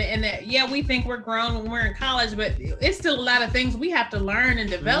development and that, we think we're grown when we're in college, but it's still a lot of things we have to learn and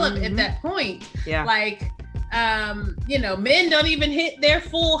develop at that point. Like, you know, men don't even hit their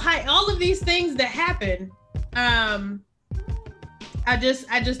full height. All of these things that happen, I just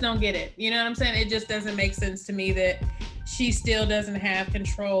don't get it. You know what I'm saying? It just doesn't make sense to me that she still doesn't have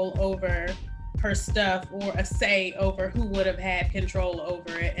control over her stuff or a say over who would have had control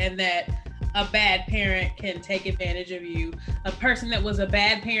over it, and that a bad parent can take advantage of you. A person that was a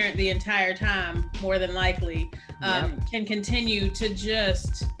bad parent the entire time, more than likely, can continue to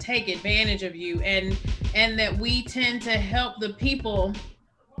just take advantage of you, and that we tend to help the people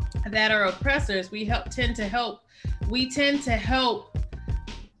that are oppressors. We tend to help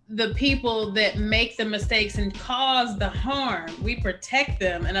the people that make the mistakes and cause the harm. We protect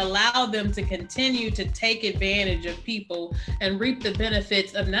them and allow them to continue to take advantage of people and reap the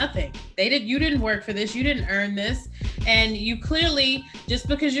benefits of nothing. You didn't work for this. You didn't earn this. And you clearly, just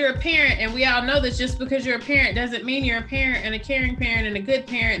because you're a parent, and we all know that just because you're a parent doesn't mean you're a parent and a caring parent and a good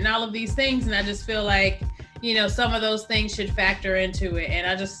parent and all of these things. And I just feel like, you know, some of those things should factor into it. And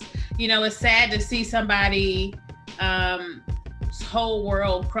I just, you know, it's sad to see somebody, whole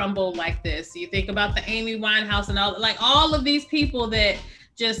world crumble like this. You think about the Amy Winehouse and all of these people that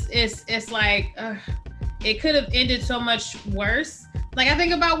just, it's like, it could have ended so much worse. Like, I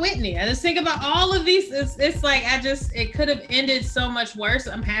think about Whitney. I just think about all of these. It's like, it could have ended so much worse.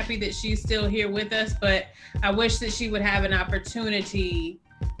 I'm happy that she's still here with us, but I wish that she would have an opportunity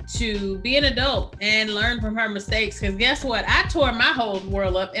to be an adult and learn from her mistakes. Because guess what? I tore my whole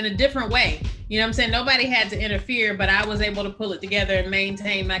world up in a different way. You know what I'm saying? Nobody had to interfere, but I was able to pull it together and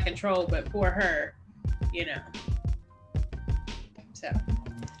maintain my control. But for her, you know. So.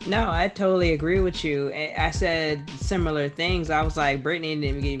 No, I totally agree with you. I said similar things. I was like, Britney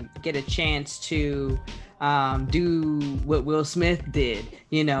didn't get a chance to do what Will Smith did,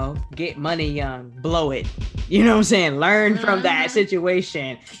 you know, get money young, blow it. You know what I'm saying? Learn from that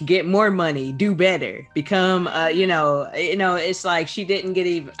situation, get more money, do better, become, you know, it's like she didn't get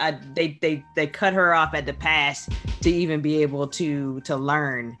even, they cut her off at the pass to even be able to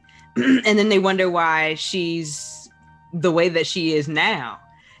learn. And then they wonder why she's the way that she is now.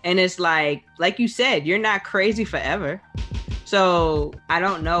 And it's like you said, you're not crazy forever. So I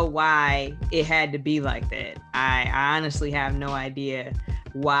don't know why it had to be like that. I honestly have no idea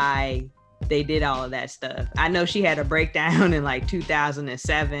why they did all of that stuff. I know she had a breakdown in like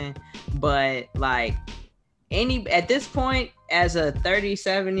 2007, but like at this point, as a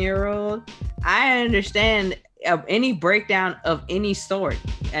 37-year-old, I understand any breakdown of any sort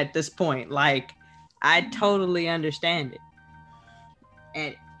at this point. Like, I totally understand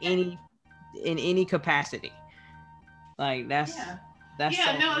it in any capacity. Like, that's yeah, so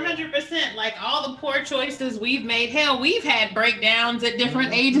 100%. Like, all the poor choices we've made, hell, we've had breakdowns at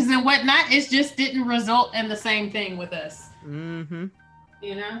different ages and whatnot. It just didn't result in the same thing with us. Mm-hmm.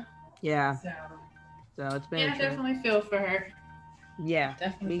 You know? Yeah. So it's been. Yeah, I definitely feel for her. Yeah,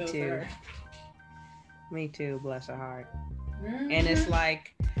 definitely me feel too. for her. Me too. Bless her heart. Mm-hmm. And it's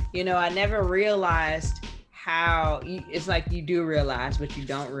like, you know, I never realized how. It's like you do realize, but you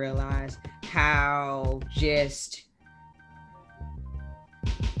don't realize how just.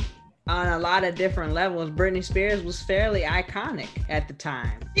 On a lot of different levels, Britney Spears was fairly iconic at the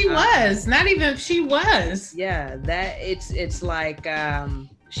time. She was. Not even she was. Yeah, that it's like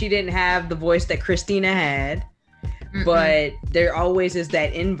she didn't have the voice that Christina had, but there always is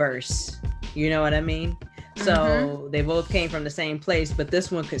that inverse. You know what I mean? So they both came from the same place, but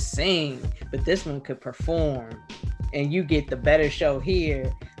this one could sing, but this one could perform, and you get the better show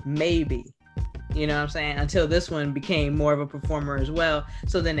here, maybe. You know what I'm saying? Until this one became more of a performer as well.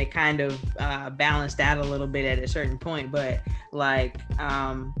 So then it kind of balanced out a little bit at a certain point. But like,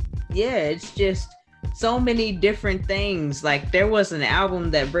 yeah, it's just so many different things. Like, there was an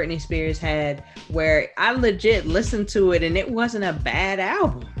album that Britney Spears had where I legit listened to it and it wasn't a bad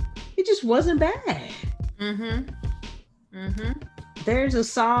album. It just wasn't bad. There's a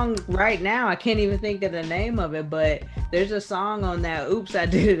song right now, I can't even think of the name of it, but there's a song on that Oops, I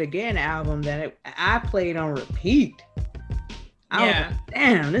Did It Again album that I played on repeat. I was like,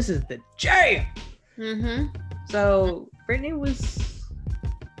 damn, this is the jam. So Britney was,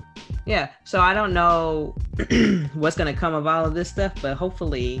 yeah. So I don't know what's going to come of all of this stuff, but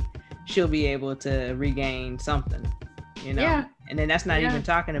hopefully she'll be able to regain something, you know? Yeah. And then that's not even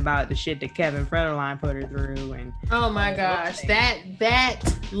talking about the shit that Kevin Federline put her through. And oh my gosh, that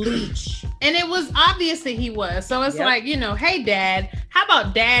leech. And it was obvious that he was. So it's like, you know, hey dad, how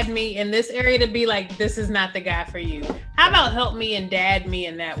about dad me in this area to be like, this is not the guy for you. How about help me and dad me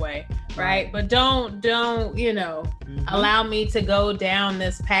in that way? Right. But don't, you know, allow me to go down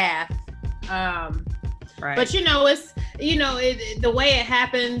this path. Right. But you know, it's, you know, the way it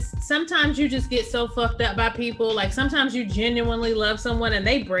happens, sometimes you just get so fucked up by people. Like, sometimes you genuinely love someone and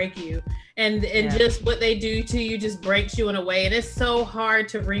they break you, and just what they do to you just breaks you in a way. And it's so hard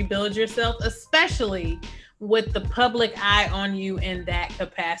to rebuild yourself, especially with the public eye on you in that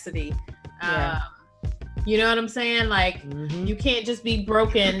capacity. You know what I'm saying? Like, you can't just be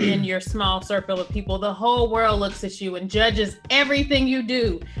broken in your small circle of people. The whole world looks at you and judges everything you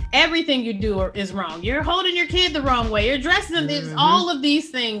do. Everything you do is wrong. You're holding your kid the wrong way. You're dressing them. It's all of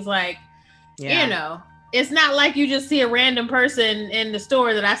these things. Like, you know, it's not like you just see a random person in the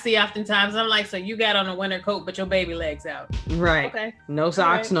store that I see oftentimes. I'm like, so you got on a winter coat, but your baby legs out. Right. Okay. No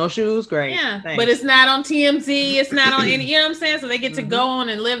socks, no shoes. Great. Yeah. Thanks. But it's not on TMZ. It's not on any, you know what I'm saying? So they get to go on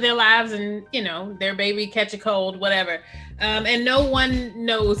and live their lives and, you know, their baby catch a cold, whatever. And no one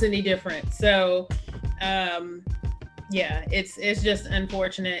knows any different. So, yeah, it's just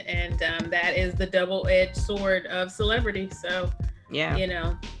unfortunate. And that is the double-edged sword of celebrity. So, yeah, you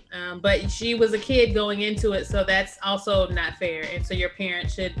know. But she was a kid going into it, so that's also not fair. And so your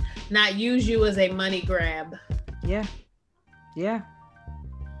parents should not use you as a money grab. Yeah.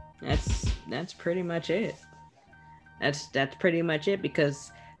 That's pretty much it. That's pretty much it,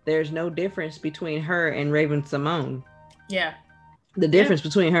 because there's no difference between her and Raven-Symoné. Yeah. The difference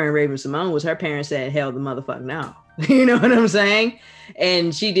between her and Raven-Symoné was her parents said, hell the motherfuck no. You know what I'm saying?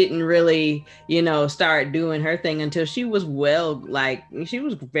 And she didn't really, you know, start doing her thing until she was she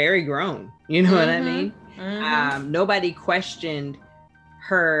was very grown. You know what I mean? Nobody questioned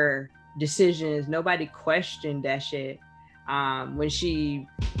her decisions. Nobody questioned that shit when she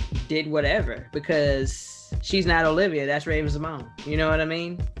did whatever, because she's not Olivia. That's Raven-Symoné. You know what I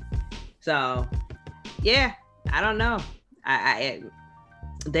mean? So, yeah, I don't know.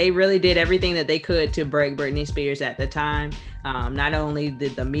 they really did everything that they could to break Britney Spears at the time. Not only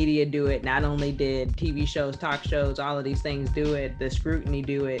did the media do it, not only did TV shows, talk shows, all of these things do it, the scrutiny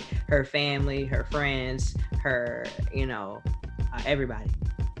do it, her family, her friends, her, everybody.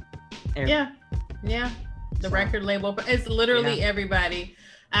 Yeah. The record label, it's literally everybody.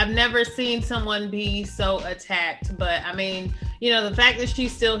 I've never seen someone be so attacked, but I mean, the fact that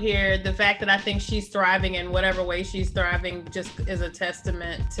she's still here, the fact that I think she's thriving in whatever way she's thriving just is a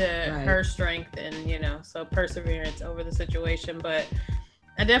testament to her strength and, so perseverance over the situation. But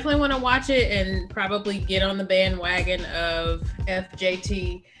I definitely want to watch it and probably get on the bandwagon of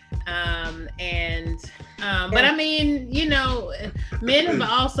FJT. But I mean, men have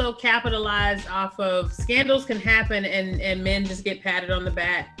also capitalized off of scandals can happen and men just get patted on the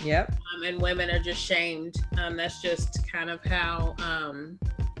back. Yep. And women are just shamed. That's just kind of how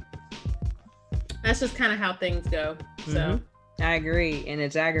things go. So I agree. And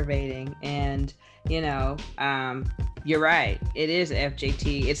it's aggravating. And, you're right. It is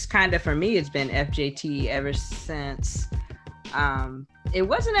FJT. It's kind of, for me, it's been FJT ever since, it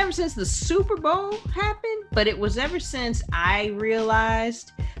wasn't ever since the Super Bowl happened, but it was ever since I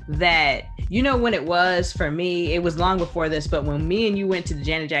realized that, when it was for me, it was long before this, but when me and you went to the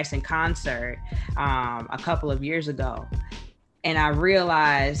Janet Jackson concert a couple of years ago, and I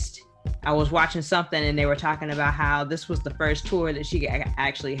realized I was watching something and they were talking about how this was the first tour that she could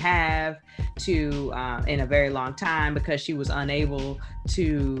actually have to in a very long time, because she was unable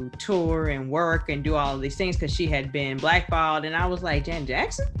to tour and work and do all of these things because she had been blackballed. And I was like, Janet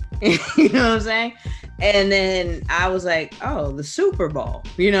Jackson? You know what I'm saying? And then I was like, oh, the Super Bowl,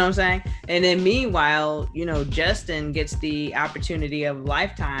 you know what I'm saying? And then meanwhile, Justin gets the opportunity of a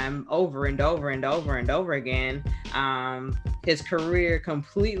lifetime over and over and over and over again. His career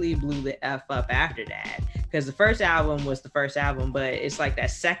completely blew the F up after that, because the first album was the first album, but it's like that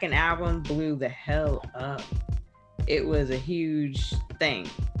second album blew the hell up. It was a huge thing,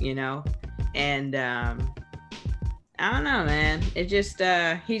 and I don't know, man. It just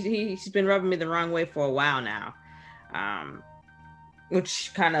he's been rubbing me the wrong way for a while now,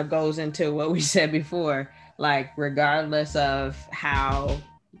 which kind of goes into what we said before. Like, regardless of how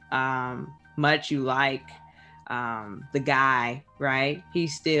much you like the guy, right?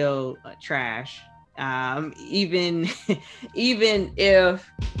 He's still trash. Even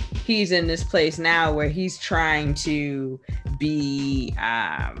if he's in this place now where he's trying to be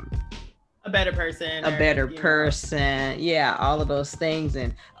a better person, yeah, all of those things.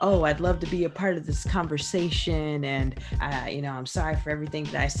 And I'd love to be a part of this conversation, and I'm sorry for everything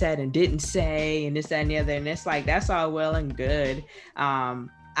that I said and didn't say, and this, that, and the other. And it's like, that's all well and good.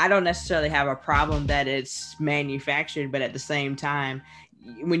 I don't necessarily have a problem that it's manufactured, but at the same time,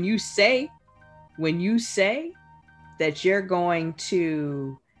 when you say that you're going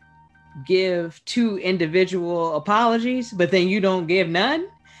to give 2 individual apologies, but then you don't give none,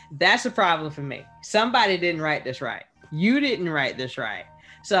 that's a problem for me. Somebody didn't write this right. You didn't write this right.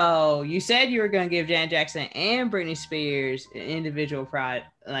 So you said you were going to give Janet Jackson and Britney Spears an individual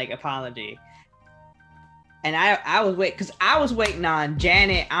apology. And I was waiting on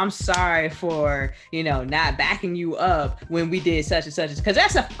Janet, I'm sorry for, not backing you up when we did such and such, because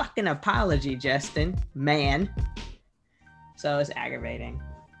that's a fucking apology, Justin, man. So it's aggravating.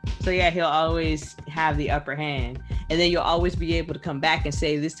 So yeah, he'll always have the upper hand, and then you'll always be able to come back and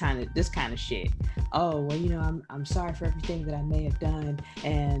say this kind of shit. Oh, well, I'm sorry for everything that I may have done,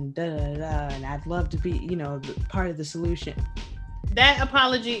 and and I'd love to be, part of the solution. That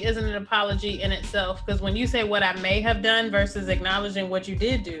apology isn't an apology in itself, because when you say what I may have done versus acknowledging what you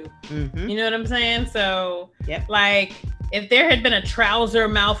did do, you know what I'm saying? So, like, if there had been a trouser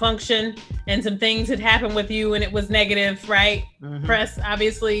malfunction and some things had happened with you and it was negative, right? Press,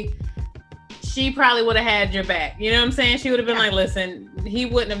 obviously, she probably would have had your back. You know what I'm saying? She would have been like, listen, he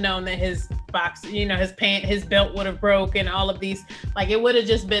wouldn't have known that his box, his belt would have broke and all of these, like, it would have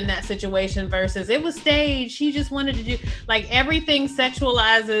just been that situation versus it was staged. She just wanted to do, like, everything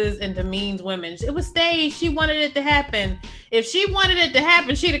sexualizes and demeans women. It was staged. She wanted it to happen. If she wanted it to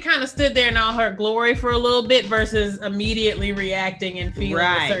happen, she'd have kind of stood there in all her glory for a little bit versus immediately reacting and feeling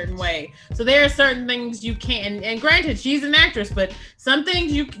a certain way. So there are certain things you can't, and granted, she's an actress, but some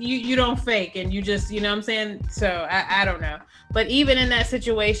things you don't fake, and you just, you know what I'm saying? So I don't know. But even in that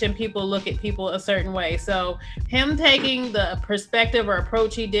situation, people look at people a certain way. So him taking the perspective or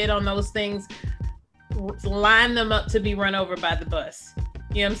approach he did on those things, line them up to be run over by the bus.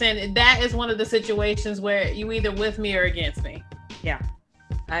 You know what I'm saying? That is one of the situations where you either with me or against me. Yeah,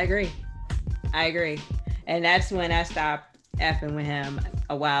 I agree. And that's when I stopped effing with him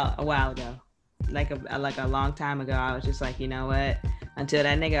a while ago. Like a long time ago. I was just like, you know what? until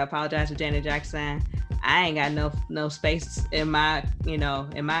that nigga apologized to Janet Jackson, I ain't got no space in my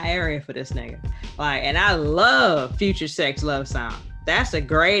area for this nigga. Like, and I love Future Sex Love Song. That's a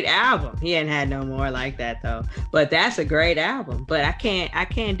great album. He ain't had no more like that though. But that's a great album. But I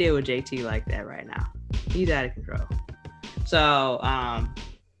can't deal with JT like that right now. He's out of control. So I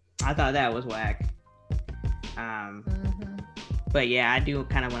thought that was whack. But yeah, I do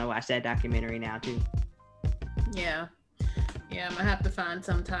kind of want to watch that documentary now too. Yeah, I'm gonna have to find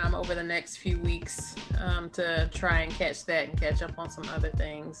some time over the next few weeks to try and catch that and catch up on some other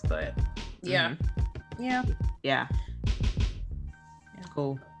things. But yeah.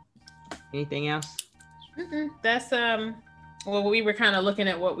 Cool. Anything else? That's well, we were kind of looking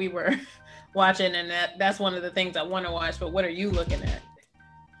at what we were watching, and that's one of the things I want to watch. But what are you looking at?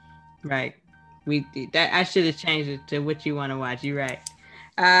 Right. I should have changed it to what you want to watch. You're right.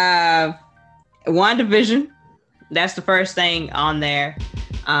 WandaVision. That's the first thing on there.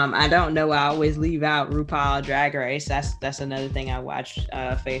 I don't know. I always leave out RuPaul Drag Race. That's another thing I watch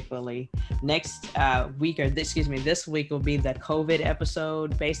faithfully. Next week, this week will be the COVID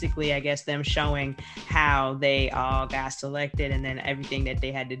episode. Basically, I guess them showing how they all got selected and then everything that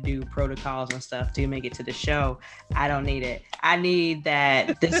they had to do, protocols and stuff to make it to the show. I don't need it. I need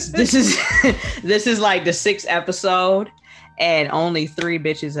that. This is this is like the 6th episode, and only 3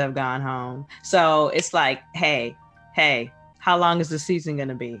 bitches have gone home. So it's like, hey. How long is the season going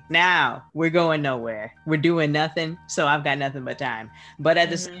to be? Now we're going nowhere. We're doing nothing. So I've got nothing but time. But at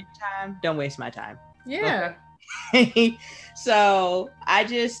the same time, don't waste my time. Yeah. Okay? So I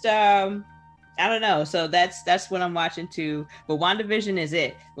just, I don't know. So that's what I'm watching too. But WandaVision is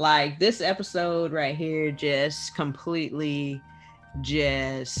it. Like this episode right here, just completely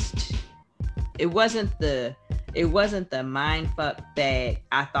it wasn't the mind fuck that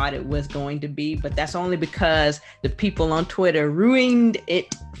I thought it was going to be, but that's only because the people on Twitter ruined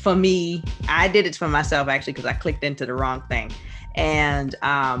it for me. I did it for myself actually because I clicked into the wrong thing, and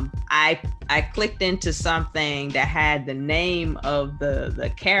I clicked into something that had the name of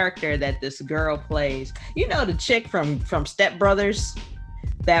the character that this girl plays. You know, the chick from Step Brothers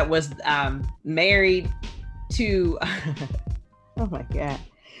that was married to oh my god.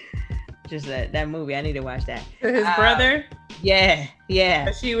 Just that movie. I need to watch that. His brother? Yeah.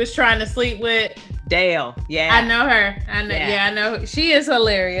 She was trying to sleep with Dale. Yeah. I know her. I know. Yeah, I know. She is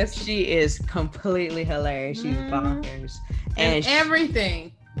hilarious. She is completely hilarious. She's bonkers. And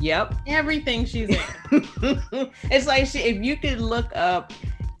everything. Yep. Everything she's in. It's like if you could look up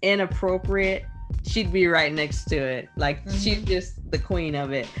inappropriate, she'd be right next to it. Like she's just the queen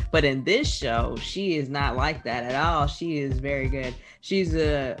of it. But in this show, she is not like that at all. She is very good. She's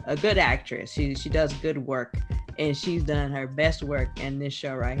a good actress. She does good work, and she's done her best work in this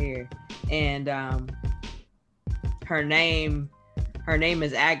show right here. And her name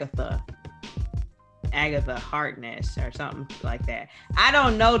is Agatha Harkness or something like that. I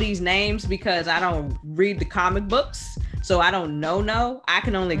don't know these names because I don't read the comic books, so I don't know. I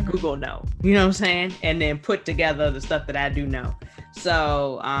can only Google know. You know what I'm saying? And then put together the stuff that I do know.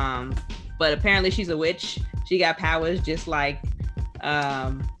 So, but apparently she's a witch. She got powers just like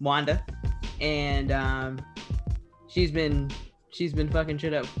Wanda, and she's been fucking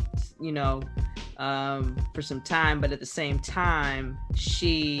shit up, you know, for some time. But at the same time,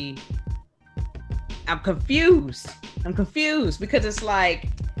 I'm confused because it's like,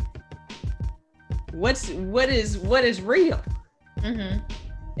 what is real?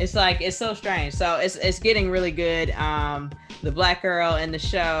 It's like, it's so strange. So it's getting really good. The black girl in the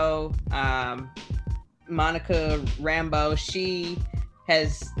show, Monica Rambeau, she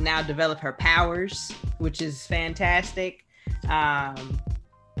has now developed her powers, which is fantastic.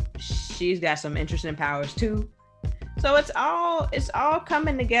 She's got some interesting powers too. So it's all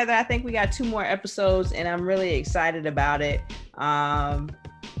coming together. I think we got 2 more episodes, and I'm really excited about it.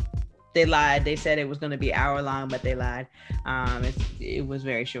 They lied. They said it was going to be hour long, but they lied. It was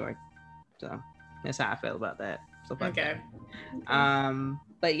very short. So that's how I feel about that. So okay.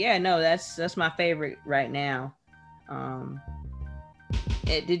 But yeah, no, that's my favorite right now.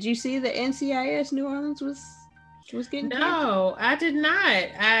 Did you see the NCIS New Orleans was getting? No, I did not.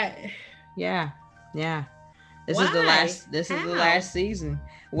 Yeah. This is the last season.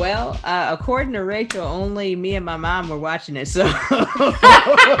 Well, according to Rachel, only me and my mom were watching it. So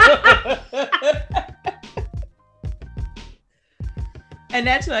and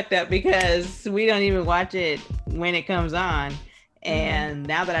that's fucked up because we don't even watch it when it comes on. And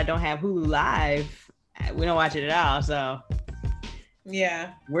now that I don't have Hulu Live, we don't watch it at all. So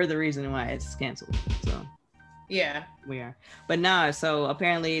yeah, we're the reason why it's canceled. So Yeah. We are. But no, so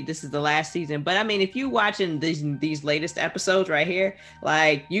apparently this is the last season. But I mean, if you watching these latest episodes right here,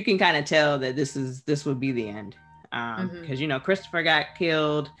 like you can kind of tell that this would be the end. Because you know, Christopher got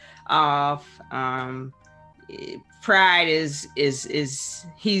killed off. Pride is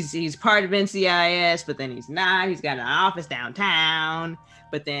he's part of NCIS, but then he's not. He's got an office downtown,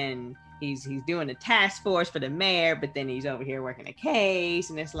 but then he's doing a task force for the mayor, but then he's over here working a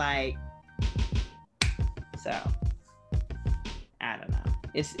case, and it's like, so I don't know.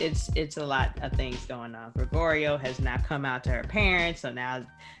 It's a lot of things going on. Gregorio has now come out to her parents, so now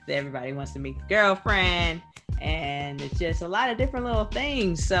everybody wants to meet the girlfriend, and it's just a lot of different little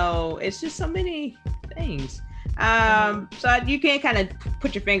things. So it's just so many things. So you can kind of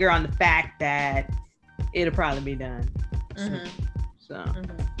put your finger on the fact that it'll probably be done. So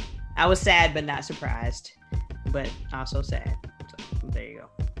I was sad but not surprised, but also sad. So there you go.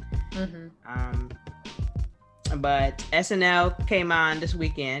 But SNL came on this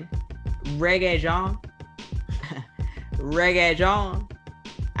weekend. Reggae John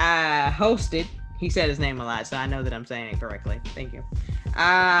hosted. He said his name a lot, so I know that I'm saying it correctly. Thank you.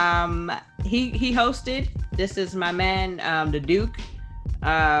 He hosted. This is my man, the Duke,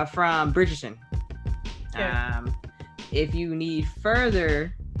 from Bridgerton. Yeah. If you need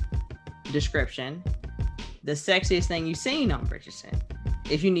further description, the sexiest thing you've seen on Bridgerton.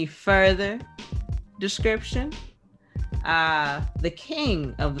 If you need further description, the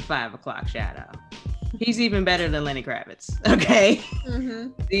king of the 5 o'clock shadow. He's even better than Lenny Kravitz. Okay.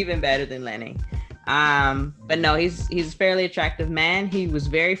 Even better than Lenny. But no, he's a fairly attractive man. He was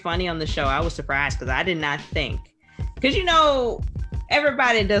very funny on the show. I was surprised because I did not think, because you know,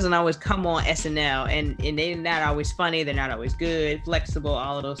 everybody doesn't always come on SNL, and they're not always funny. They're not always good, flexible,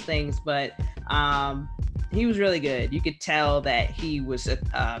 all of those things. But he was really good. You could tell that he was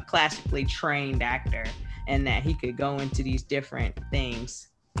a classically trained actor, and that he could go into these different things.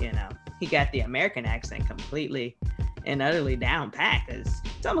 You know, he got the American accent completely and utterly down pat.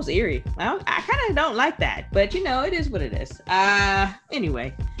 It's almost eerie. I kind of don't like that, but you know, it is what it is.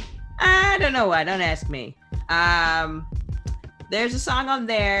 Anyway, I don't know why. Don't ask me. There's a song on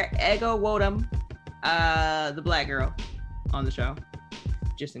there, Ego Wodum, the black girl on the show,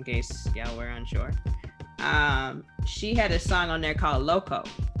 just in case y'all were unsure. She had a song on there called Loco,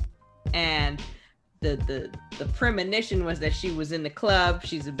 and the premonition was that she was in the club.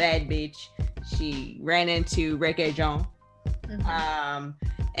 She's a bad bitch. She ran into Reggae John,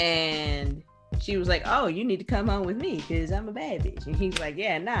 and she was like, "Oh, you need to come home with me because I'm a bad bitch." And he's like,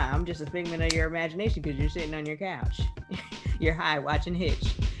 "Yeah, nah, I'm just a figment of your imagination because you're sitting on your couch, you're high watching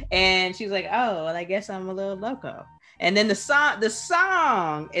Hitch." And she's like, "Oh, well, I guess I'm a little loco." And then the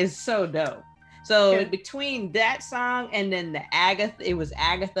song is so dope. So between that song and then it was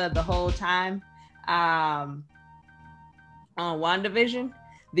Agatha the whole time. On WandaVision,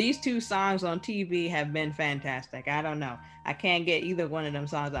 these two songs on TV have been fantastic. I don't know. I can't get either one of them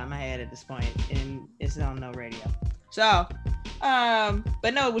songs out of my head at this point, and it's on no radio. So,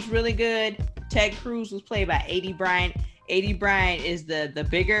 but no, it was really good. Ted Cruz was played by Adie Bryant. Adie Bryant is the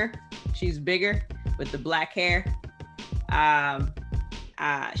bigger. She's bigger with the black hair.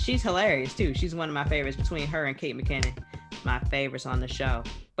 She's hilarious too. She's one of my favorites between her and Kate McKinnon. My favorites on the show.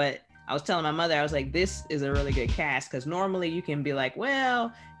 But I was telling my mother, I was like, this is a really good cast, because normally you can be like,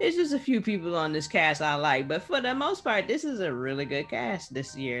 well, there's just a few people on this cast I like, but for the most part, this is a really good cast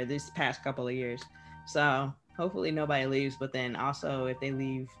this past couple of years. So hopefully nobody leaves, but then also if they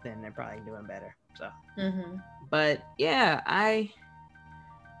leave, then they're probably doing better. So, but yeah, I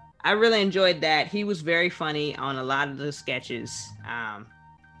really enjoyed that. He was very funny on a lot of the sketches.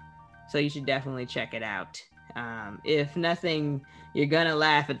 So you should definitely check it out. If nothing, you're gonna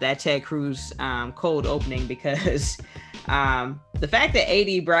laugh at that Ted Cruz cold opening, because the fact that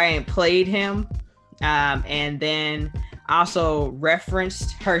Adie Bryant played him and then also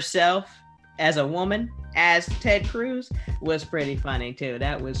referenced herself as a woman as Ted Cruz was pretty funny too.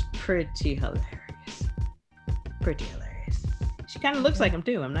 That was pretty hilarious. She kind of looks like him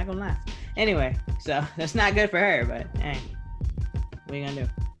too, I'm not gonna lie. Anyway, so that's not good for her, but hey, what are you gonna do?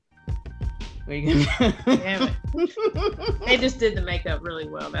 Damn it. They just did the makeup really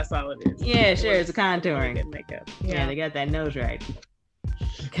well. That's all it is. Yeah, sure. It's a contouring. Good makeup. Yeah, they got that nose right.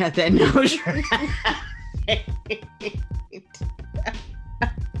 Got that nose right.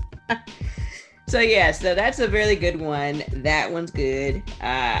 So yeah, so that's a really good one. That one's good.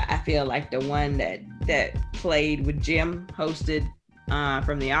 I feel like the one that played with Jim, hosted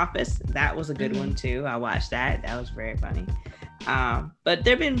from The Office, that was a good one too. I watched that. That was very funny. But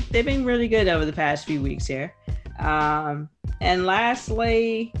they've been really good over the past few weeks here. And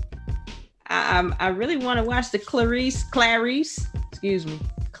lastly, I really want to watch the Clarice,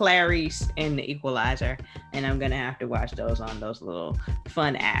 and the Equalizer, and I'm gonna have to watch those on those little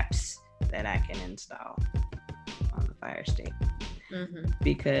fun apps that I can install on the Fire Stick,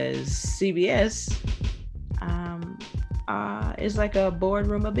 because CBS is like a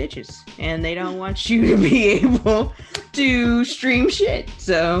boardroom of bitches, and they don't want you to be able to stream shit.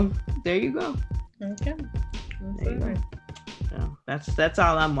 So there you go. Okay. There you go. So that's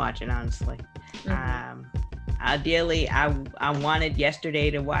all I'm watching, honestly. Ideally, I wanted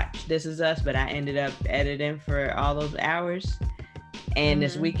yesterday to watch This Is Us, but I ended up editing for all those hours, and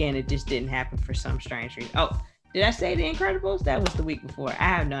this weekend it just didn't happen for some strange reason. Oh, did I say The Incredibles? That was the week before. I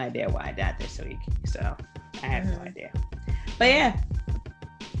have no idea why I died this week, so I have no idea. But yeah,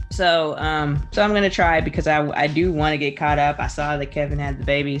 so I'm gonna try, because I do want to get caught up. I saw that Kevin had the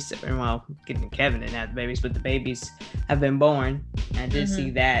babies. Well, Kevin didn't have the babies, but the babies have been born. I did see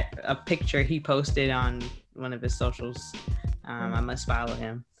that, a picture he posted on one of his socials. I must follow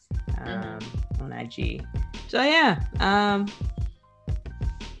him on IG. So yeah, I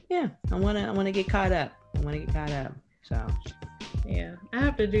want to get caught up. So yeah, I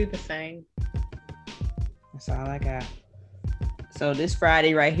have to do the same. That's all I got. So this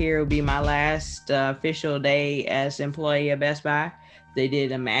Friday right here will be my last official day as employee at Best Buy. They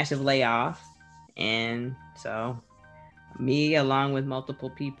did a massive layoff, and so me, along with multiple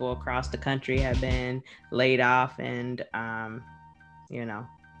people across the country, have been laid off, and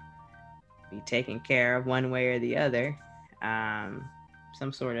be taken care of one way or the other.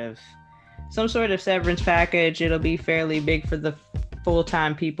 Some sort of severance package. It'll be fairly big for the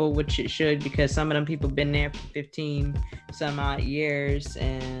full-time people, which it should, because some of them people been there for 15 some odd years,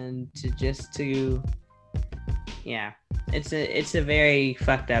 and it's a very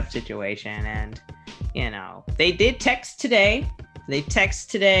fucked up situation. And they did text today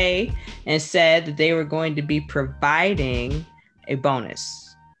and said that they were going to be providing a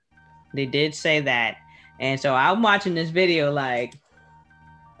bonus. They did say that, and so I'm watching this video like,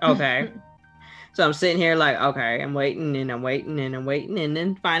 okay. So I'm sitting here like, okay, I'm waiting, and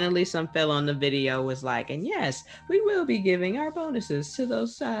then finally some fella on the video was like, and yes, we will be giving our bonuses to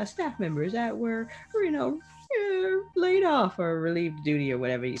those staff members that were, laid off or relieved duty or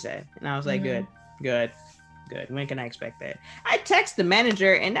whatever he said. And I was like, good. When can I expect that? I text the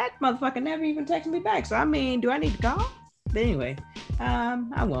manager, and that motherfucker never even texted me back. So I mean, do I need to call? But anyway,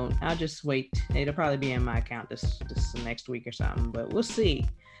 I won't. I'll just wait. It'll probably be in my account this next week or something, but we'll see.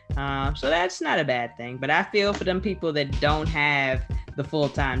 So that's not a bad thing, but I feel for them people that don't have the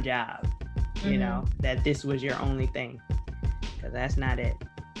full-time job, that this was your only thing, because that's not it.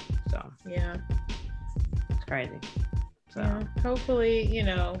 So yeah, it's crazy. So yeah, hopefully,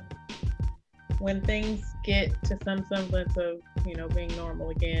 when things get to some semblance of, being normal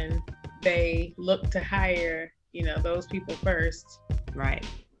again, they look to hire, those people first. Right.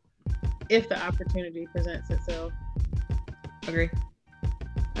 If the opportunity presents itself. Agree.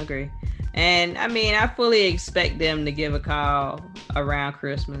 And I mean, I fully expect them to give a call around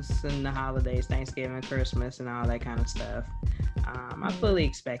Christmas and the holidays, Thanksgiving, Christmas, and all that kind of stuff. I fully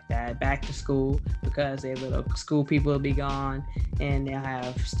expect that. Back to school, because their little school people will be gone, and they'll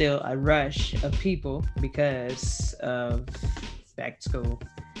have still a rush of people because of back to school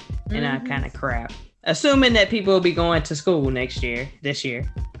and that kind of crap. Assuming that people will be going to school later this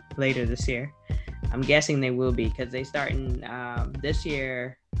year. I'm guessing they will be, because they starting this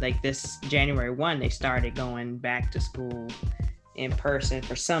year, like this January 1, they started going back to school in person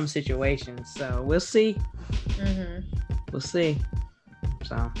for some situations. So we'll see. We'll see.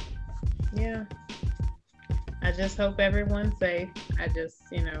 So yeah, I just hope everyone's safe. I just,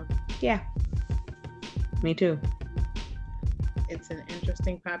 yeah, me too. It's an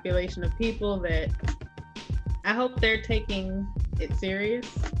interesting population of people that I hope they're taking it serious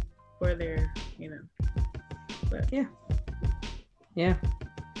for their, but yeah.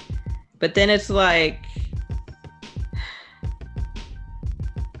 But then it's like,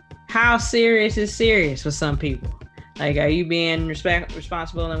 how serious is serious for some people? Like, are you being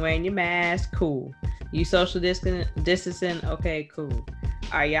responsible and wearing your mask? Cool. You social distancing? Okay, cool.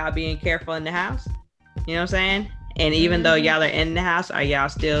 Are y'all being careful in the house? You know what I'm saying? And even though y'all are in the house, are y'all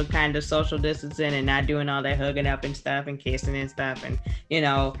still kind of social distancing and not doing all that hugging up and stuff and kissing and stuff and,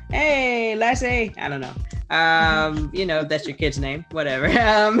 hey, Lassie, I don't know. That's your kid's name, whatever.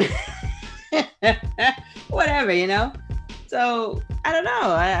 Whatever, So I don't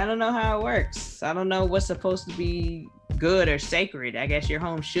know. I don't know how it works. I don't know what's supposed to be good or sacred. I guess your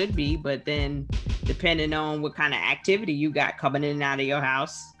home should be, but then depending on what kind of activity you got coming in and out of your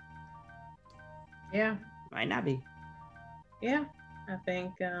house. Yeah. Might not be. Yeah, I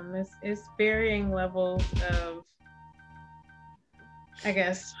think it's varying levels of, I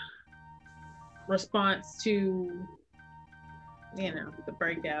guess, response to, the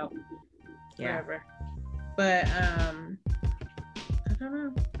breakout, whatever. But I don't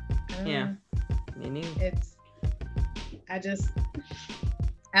know. Me neither.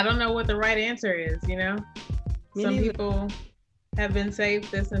 I don't know what the right answer is. Some people have been safe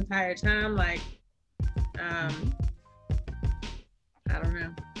this entire time. Like, I don't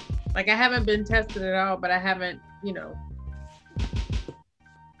know. Like, I haven't been tested at all, but I haven't,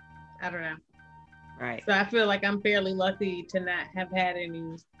 I don't know. Right. So I feel like I'm fairly lucky to not have had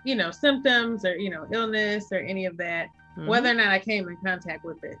any, symptoms or, illness or any of that, whether or not I came in contact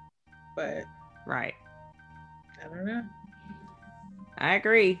with it. But right. I don't know. I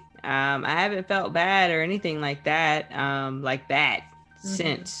agree. I haven't felt bad or anything like that,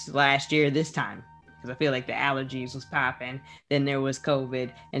 since last year this time. Because I feel like the allergies was popping, then there was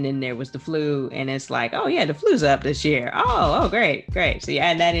COVID, and then there was the flu, and it's like, oh yeah, the flu's up this year. Oh, great. So you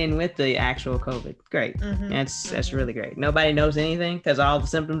add that in with the actual COVID. Great. That's really great. Nobody knows anything because all the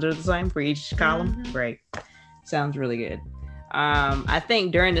symptoms are the same for each column. Great. Sounds really good. I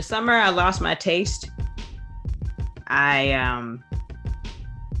think during the summer I lost my taste. I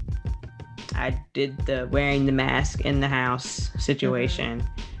did the wearing the mask in the house situation.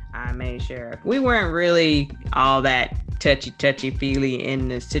 I made sure we weren't really all that touchy-feely in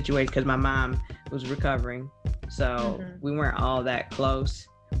the situation because my mom was recovering. So we weren't all that close.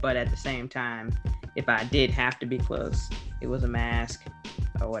 But at the same time, if I did have to be close, it was a mask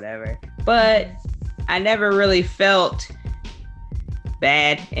or whatever. But I never really felt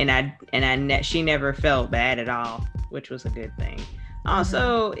bad, and she never felt bad at all, which was a good thing.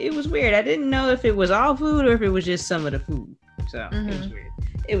 Also, it was weird. I didn't know if it was all food or if it was just some of the food. So it was weird.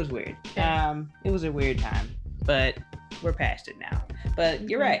 It was a weird time, but we're past it now. But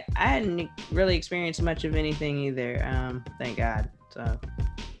you're right. I hadn't really experienced much of anything either. Thank God. So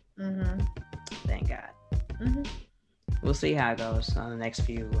thank God. We'll see how it goes on the next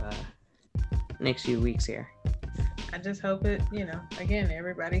few weeks here. I just hope it, again,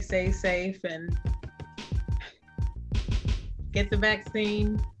 everybody stays safe and get the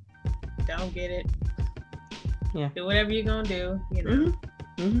vaccine. Don't get it. Yeah. Do whatever you're gonna do,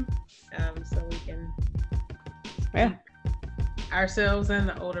 so we can keep ourselves and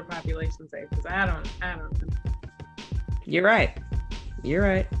the older population safe. Because I don't know. You're right.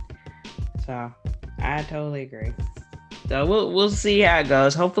 So I totally agree. So we'll see how it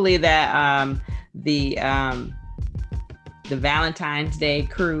goes. Hopefully that the Valentine's Day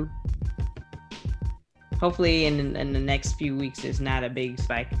crew, hopefully in the next few weeks is not a big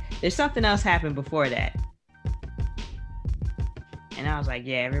spike. There's something else happened before that. And I was like,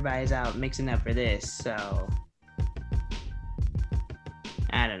 yeah, everybody's out mixing up for this. So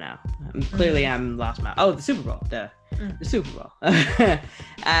I don't know. Clearly I'm lost my, the Super Bowl, the Super Bowl.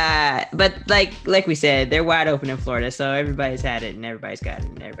 But like we said, they're wide open in Florida. So everybody's had it and everybody's got it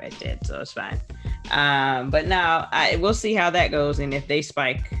and everybody's dead. So it's fine. But now we'll see how that goes. And if they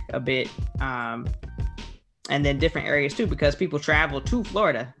spike a bit, and then different areas too, because people travel to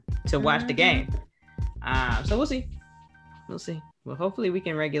Florida to watch the game. So we'll see. Well, hopefully we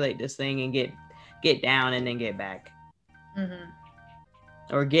can regulate this thing and get down and then get back.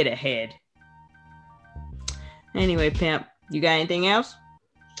 Or get ahead. Anyway, Pimp, you got anything else?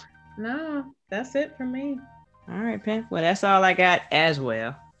 No, that's it for me. All right, Pimp. Well, that's all I got as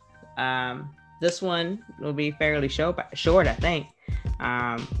well. This one will be fairly short, I think.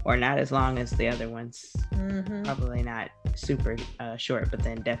 Or not as long as the other ones. Probably not super short, but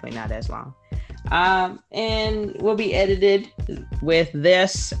then definitely not as long. And will be edited with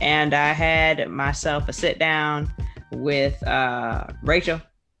this. And I had myself a sit down with Rachel,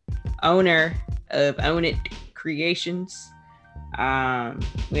 owner of Own It Creations. We had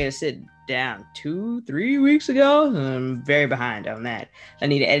to sit down 2-3 weeks ago. I'm very behind on that. I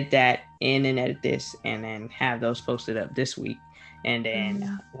need to edit that and then edit this and then have those posted up this week. And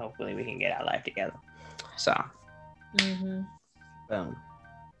then hopefully we can get our life together. So, boom.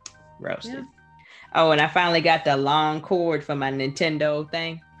 Roasted. Yeah. Oh, and I finally got the long cord for my Nintendo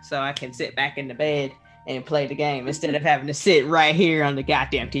thing. So I can sit back in the bed and play the game instead of having to sit right here on the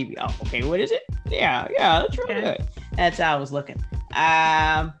goddamn TV. Oh, okay. What is it? Yeah, that's really good. That's how I was looking.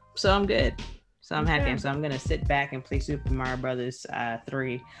 So I'm good. So I'm happy. So I'm going to sit back and play Super Mario Brothers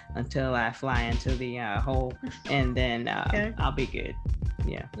 3 until I fly into the hole. And then I'll be good.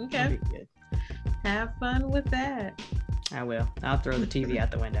 Yeah. Okay. I'll be good. Have fun with that. I will. I'll throw the TV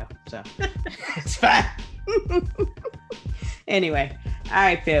out the window. So it's fine. Anyway. All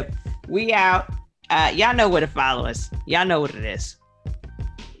right, Pip. We out. Y'all know where to follow us. Y'all know what it is.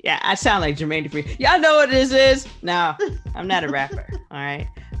 Yeah, I sound like Jermaine Dupri. Y'all know what this is? No, I'm not a rapper. All right.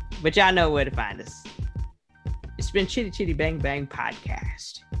 But y'all know where to find us. It's been Chitty Chitty Bang Bang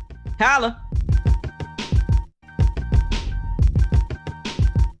Podcast. Holla.